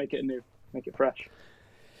make it new, make it fresh.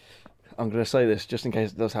 I'm going to say this just in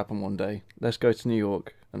case it does happen one day. Let's go to New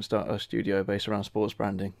York and start a studio based around sports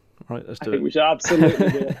branding. All right, let's do it. I think we should absolutely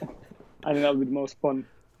do it. I think that would be the most fun.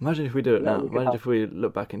 Imagine if we do it now. Imagine if we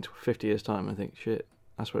look back into 50 years' time and think, shit,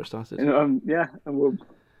 that's where it started. And we're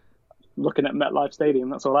looking at MetLife Stadium.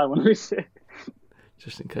 That's all I want to see.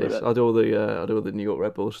 Just in case, I'll do all the New York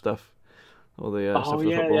Red Bulls stuff, all the stuff for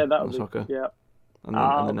football and soccer. Yeah. And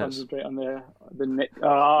I'll the Nets. concentrate on the Knicks.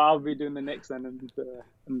 I'll be doing the Knicks then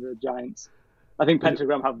and the Giants. I think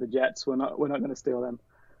Pentagram have the Jets. We're not going to steal them.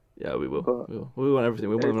 Yeah, we will. We want everything.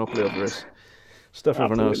 We want a monopoly over this stuff.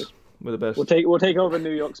 Everyone else. We're the best. We'll take over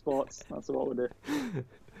New York sports. That's what we'll do.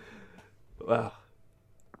 Wow.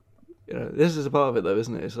 This is a part of it, though,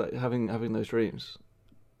 isn't it? It's like having those dreams.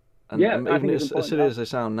 And even as silly as they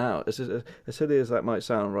sound now, as silly as that might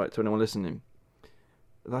sound, right, to anyone listening,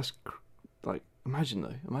 that's Imagine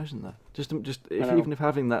that. Just know. even if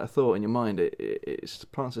having that thought in your mind, it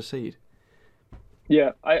plants a seed.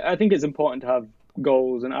 Yeah, I think it's important to have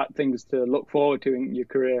goals and things to look forward to in your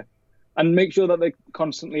career, and make sure that they're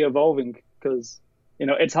constantly evolving, because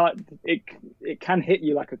it's hard. It can hit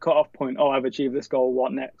you like a cut-off point. Oh, I've achieved this goal.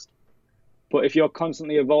 What next? But if you're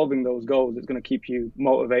constantly evolving those goals, it's going to keep you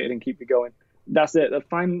motivated and keep you going. That's it.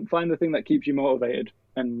 Find the thing that keeps you motivated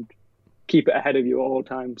and keep it ahead of you at all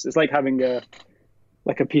times. It's like having a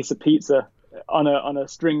piece of pizza on a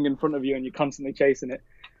string in front of you, and you're constantly chasing it.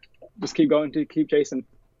 Just keep chasing.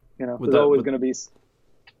 There's always going to be.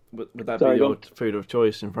 Would that be your food of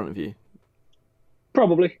choice in front of you?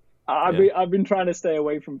 Probably. I've been trying to stay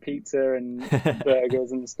away from pizza and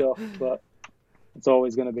burgers and stuff, but it's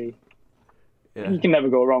always going to be. Yeah. You can never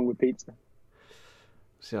go wrong with pizza.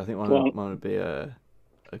 See, I think mine would be a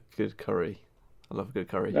good curry. I love a good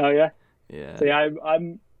curry. Oh yeah. Yeah. See,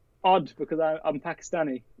 I'm odd because I'm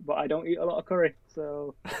Pakistani, but I don't eat a lot of curry.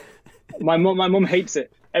 So my mum hates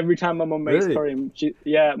it. Every time my mum makes curry,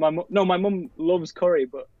 my mum loves curry,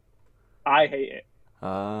 but I hate it.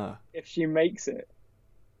 If she makes it,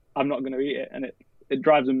 I'm not going to eat it, and it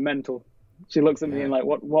drives her mental. She looks at me and like,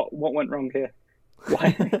 what went wrong here?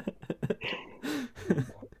 Why?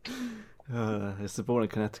 It's the born in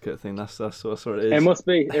Connecticut thing. That's what it is. It must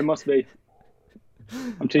be.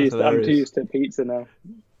 I'm too used to pizza now.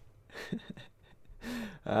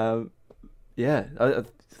 Yeah, I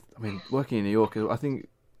mean, working in New York, I think.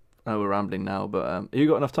 I know we're rambling now, but you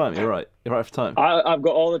got enough time. You're right for time. I've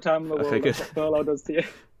got all the time in the world. Okay, good. That's what furlough does to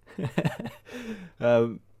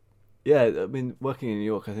you. Yeah, I mean, working in New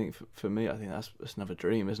York, I think for me, I think that's another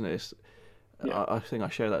dream, isn't it? I think I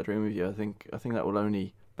share that dream with you. I think that will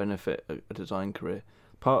only benefit a design career.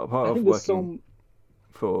 Part of working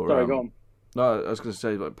for. Sorry, go on. No, I was going to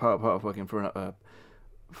say, like, part of working for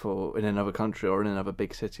in another country or in another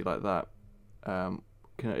big city like that.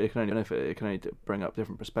 It can only benefit. It can only bring up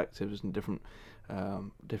different perspectives and different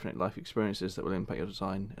life experiences that will impact your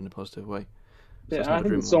design in a positive way. So I think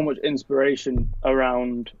there's so much inspiration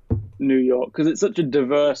around New York because it's such a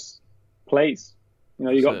diverse place.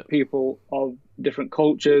 You got people of different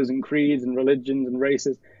cultures and creeds and religions and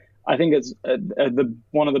races. I think it's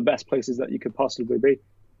one of the best places that you could possibly be.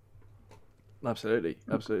 Absolutely.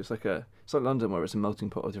 It's like London, where it's a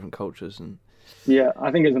melting pot of different cultures and. Yeah,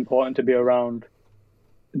 I think it's important to be around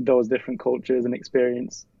those different cultures and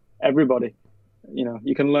experience everybody.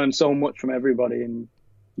 You can learn so much from everybody, and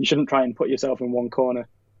you shouldn't try and put yourself in one corner.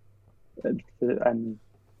 And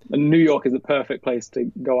New York is the perfect place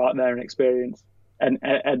to go out there and experience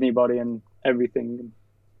anybody and everything.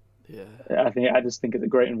 Yeah, I just think it's a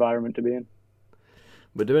great environment to be in.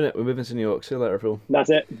 We're doing it. We're moving to New York. See you later, Phil. That's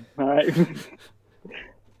it. All right.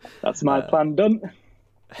 That's my plan done.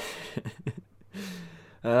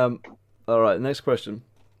 All right. Next question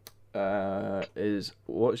is: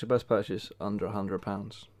 what's your best purchase under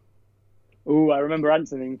 £100? I remember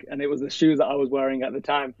answering, and it was the shoes that I was wearing at the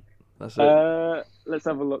time. That's it. Let's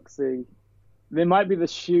have a look. See, they might be the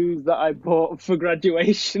shoes that I bought for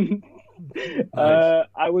graduation. Nice.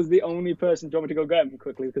 I was the only person. Do you want me to go get them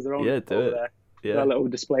quickly because they're on over there? Yeah, that little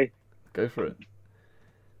display. Go for it.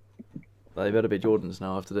 They better be Jordans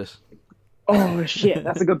now after this. Oh shit,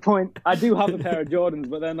 that's a good point. I do have a pair of Jordans,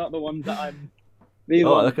 but they're not the ones that I'm.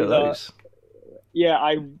 Look at those. Yeah,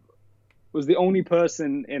 I was the only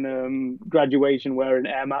person in graduation wearing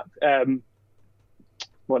Air Max.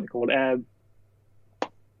 What are they called? I've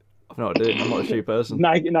no idea. I'm not a shoe person.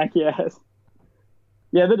 Nike Airs.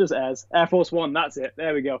 Yeah, they're just Airs. Air Force One. That's it.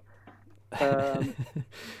 There we go.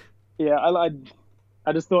 Yeah,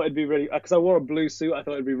 I just thought it'd be really, because I wore a blue suit. I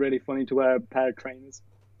thought it'd be really funny to wear a pair of trainers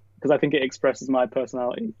because I think it expresses my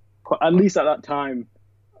personality. At least at that time,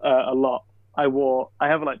 a lot. I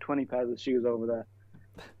have like 20 pairs of shoes over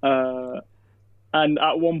there. And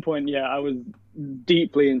at one point, I was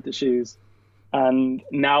deeply into shoes, and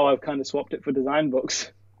now I've kind of swapped it for design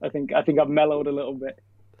books. I think I've mellowed a little bit.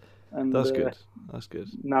 And that's good. That's good.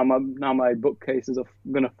 Now my bookcases are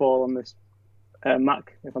going to fall on this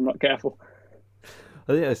Mac if I'm not careful.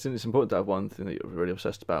 I think it's important to have one thing that you're really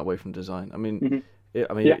obsessed about away from design. I mean,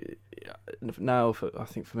 now I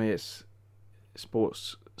think for me it's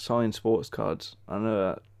signed sports cards. I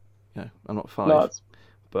know that I'm not 5,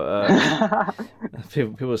 but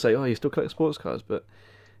people say, "Oh, you still collect sports cards?" But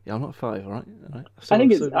I'm not 5, all right?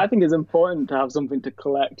 I think it's important to have something to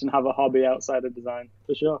collect and have a hobby outside of design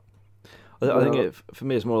for sure. I think for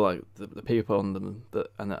me it's more like the people on them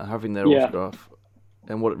and having their autograph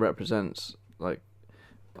and what it represents. Like,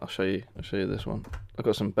 I'll show you this one. I've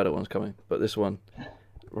got some better ones coming, but this one,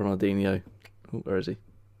 Ronaldinho. Where is he?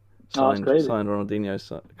 that's crazy. Signed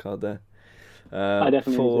Ronaldinho's card there. I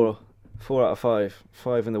definitely four out of five.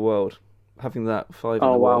 5 in the world. Having that 5 in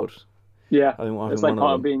Oh, the wow. world. Yeah, Having it's one like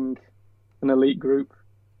part of of them. being an elite group.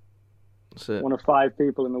 That's it. One of 5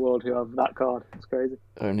 people in the world who have that card. It's crazy.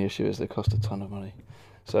 Only issue is they cost a ton of money.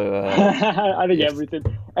 So I think yes.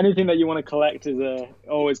 anything that you want to collect is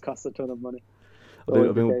always costs a ton of money.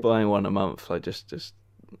 I've been buying one a month, like just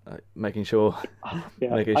making sure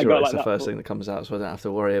Yeah, making I sure got it's like the that first for- thing that comes out, so I don't have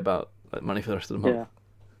to worry about like money for the rest of the month. Yeah.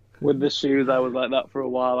 With the shoes, I was like that for a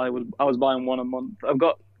while. I was buying one a month. I've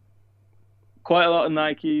got quite a lot of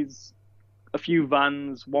Nikes, a few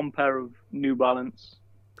Vans, one pair of New Balance,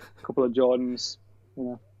 a couple of Jordans. You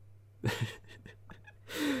know,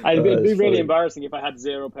 it'd be That's really funny. embarrassing if I had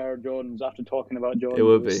 0 pair of Jordans after talking about Jordans. It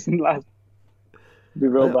would be. It'd be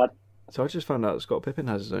real Yeah. bad. So I just found out Scott Pippen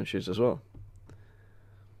has his own shoes as well.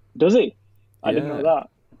 Does he? I didn't Yeah. know that.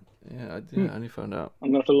 Yeah, I only found out. I'm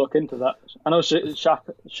gonna have to look into that. I know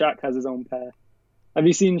Shaq has his own pair. Have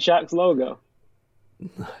you seen Shaq's logo?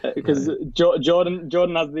 Because Jordan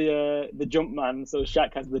has the jump man, so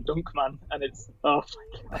Shaq has the dunk man, and it's oh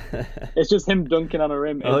my god, it's just him dunking on a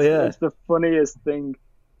rim. It's the funniest thing.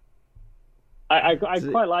 I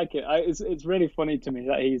quite like it. It's really funny to me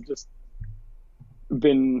that he's just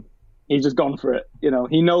gone for it. You know,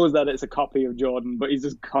 he knows that it's a copy of Jordan, but he's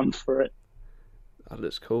just gone for it. That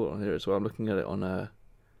looks cool on here as well. I'm looking at it on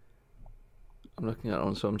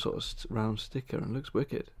some sort of round sticker, and it looks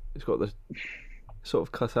wicked. It's got the sort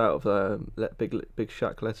of cut out of big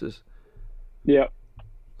Shaq letters. Yeah,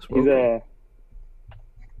 It's he's well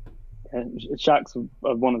Shaq's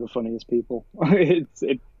one of the funniest people.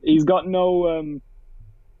 He's got no.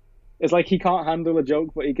 It's like he can't handle a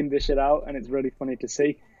joke, but he can dish it out, and it's really funny to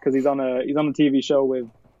see because he's on a TV show with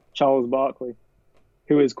Charles Barkley,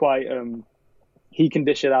 who is quite. He can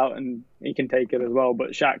dish it out and he can take it as well, but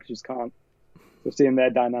Shaq just can't. So seeing their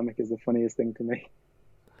dynamic is the funniest thing to me.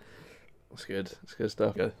 That's good. That's good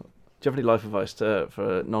stuff. Do you have any life advice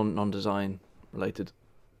for non-design related?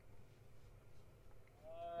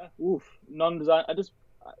 Non-design. I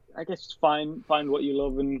guess just find what you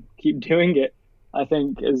love and keep doing it. I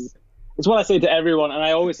think it's what I say to everyone, and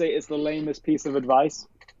I always say it's the lamest piece of advice.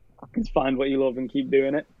 Is find what you love and keep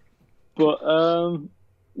doing it. But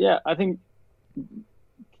yeah, I think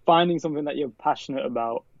finding something that you're passionate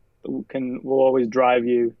about will always drive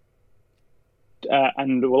you,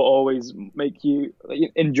 and will always make you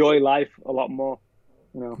enjoy life a lot more.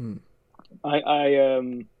 You know, I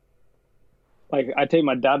take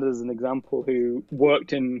my dad as an example, who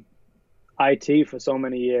worked in IT for so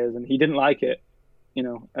many years, and he didn't like it, you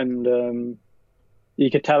know, and you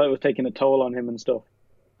could tell it was taking a toll on him and stuff.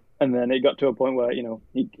 And then it got to a point where, you know,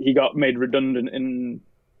 he got made redundant in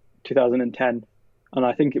 2010, and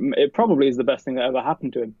I think it probably is the best thing that ever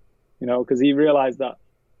happened to him, you know, because he realized that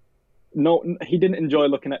he didn't enjoy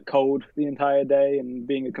looking at code the entire day and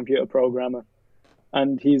being a computer programmer,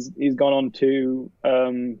 and he's gone on to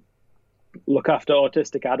look after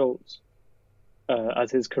autistic adults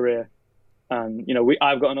as his career. And you know,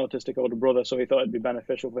 I've got an autistic older brother, so he thought it'd be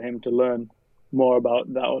beneficial for him to learn more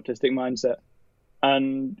about that autistic mindset.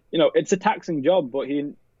 And you know, it's a taxing job, but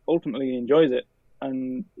he ultimately enjoys it,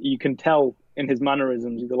 and you can tell in his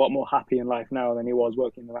mannerisms he's a lot more happy in life now than he was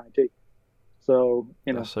working in IT. So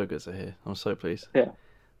you know, That's so good to hear. I'm so pleased. Yeah,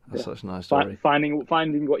 That's such a nice story.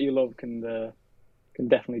 Finding what you love can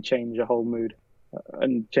definitely change your whole mood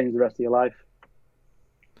and change the rest of your life.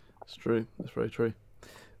 It's true. That's very true.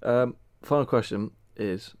 Final question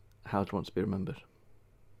is, how do you want to be remembered?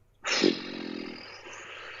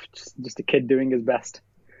 Just a kid doing his best.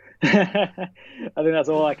 I think that's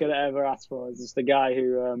all I could ever ask for. Is just a guy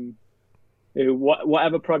who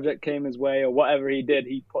whatever project came his way or whatever he did,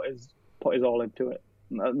 he put his all into it.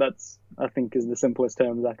 That's, I think, is the simplest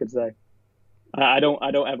terms I could say. I don't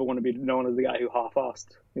ever want to be known as the guy who half-assed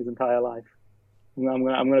his entire life. I'm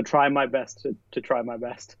gonna try my best to try my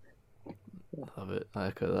best. Love it. I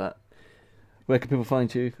echo that. Where can people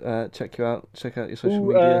find you? Check you out. Check out your social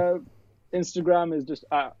media. Instagram is just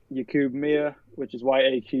at Yaqub Mir, which is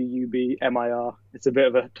YAQUBMIR. It's a bit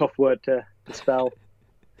of a tough word to spell.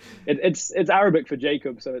 It's Arabic for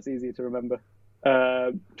Jacob, so it's easy to remember.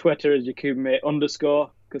 Twitter is Yaqub Mir _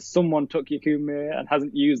 because someone took Yaqub Mir and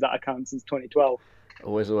hasn't used that account since 2012.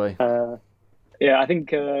 Always away. Yeah, I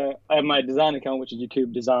think I have my design account, which is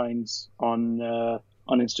Yaqub Designs on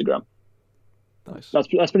Instagram. Nice. That's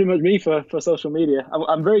pretty much me for social media.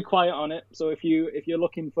 I'm very quiet on it, so if you're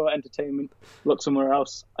looking for entertainment, look somewhere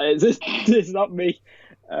else. It's not me.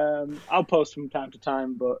 I'll post from time to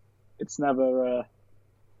time, but it's never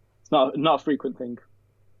it's not a frequent thing.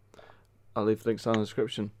 I'll leave the links down in the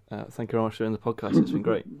description. Thank you very much for doing the podcast. It's been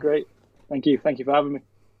great. Great. Thank you for having me.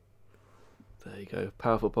 There you go.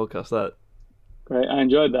 Powerful podcast, that. Great. I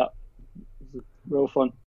enjoyed that. It was real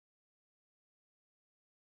fun.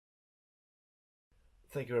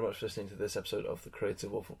 Thank you very much for listening to this episode of the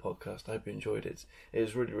Creative Waffle Podcast. I hope you enjoyed it. It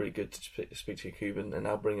was really, really good to speak to Jakub and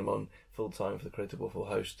now bring him on full time for the Creative Waffle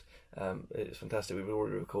host. It's fantastic. We've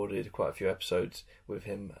already recorded quite a few episodes with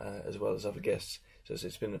him as well as other guests, so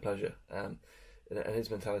it's been a pleasure. And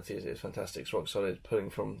his mentality is fantastic. It's rock solid, pulling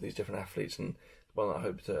from these different athletes, and one that I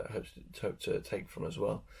hope to take from as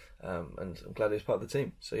well. And I'm glad he's part of the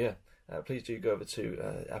team. So yeah, please do go over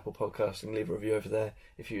to Apple Podcasts and leave a review over there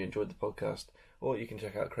if you enjoyed the podcast. Or you can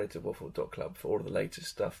check out creativewaffle.club for all of the latest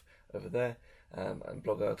stuff over there, and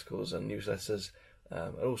blog articles and newsletters,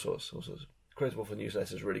 and all sorts. Creative Waffle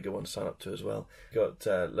newsletter is a really good one to sign up to as well. You've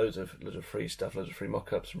got loads of free stuff, loads of free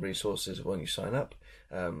mock-ups and resources when you sign up.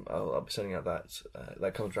 I'll be sending out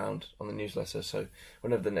that comes round on the newsletter. So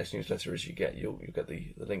whenever the next newsletter is, you'll get the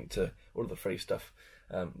link to all of the free stuff.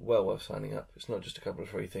 Well worth signing up. It's not just a couple of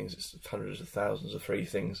free things; it's hundreds of thousands of free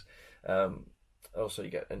things. Also, you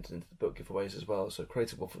get entered into the book giveaways as well. So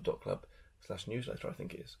creativewaffle.club/newsletter, I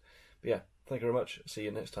think it is. But yeah, thank you very much. See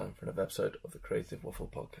you next time for another episode of the Creative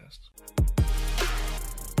Waffle Podcast.